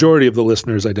 but a majority of the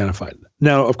listeners identified.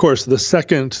 Now, of course, the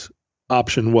second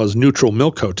option was Neutral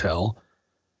Milk Hotel,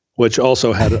 which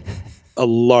also had a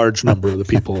large number of the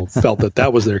people felt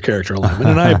that was their character alignment.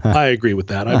 And I agree with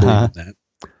that. I believe in that.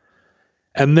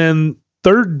 And then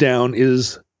third down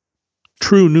is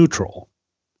True Neutral.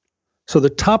 So the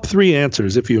top 3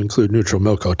 answers, if you include Neutral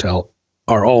Milk Hotel,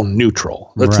 are all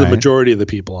neutral. That's the majority of the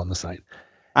people on the site.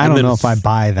 I don't know if I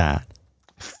buy that.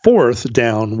 Fourth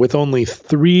down with only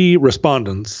 3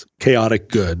 respondents, chaotic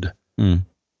good, and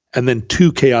then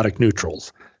 2 chaotic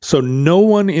neutrals. So no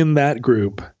one in that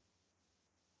group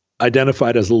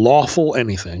identified as lawful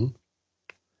anything,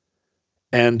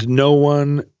 and no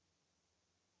one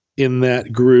in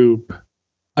that group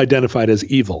identified as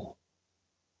evil.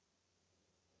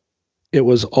 It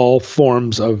was all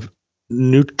forms of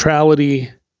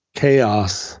neutrality,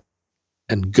 chaos,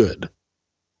 and good.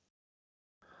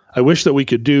 I wish that we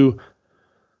could do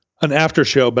an after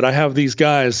show, but I have these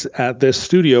guys at this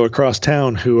studio across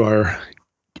town who are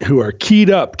keyed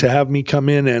up to have me come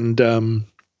in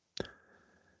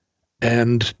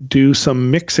and do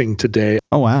some mixing today.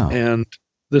 Oh, wow. And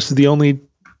this is the only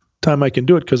time I can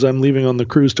do it because I'm leaving on the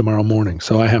cruise tomorrow morning.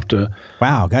 So I have to.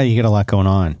 Wow, God, you get a lot going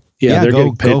on. Yeah, they're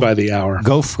getting paid by the hour.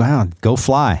 Go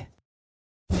fly.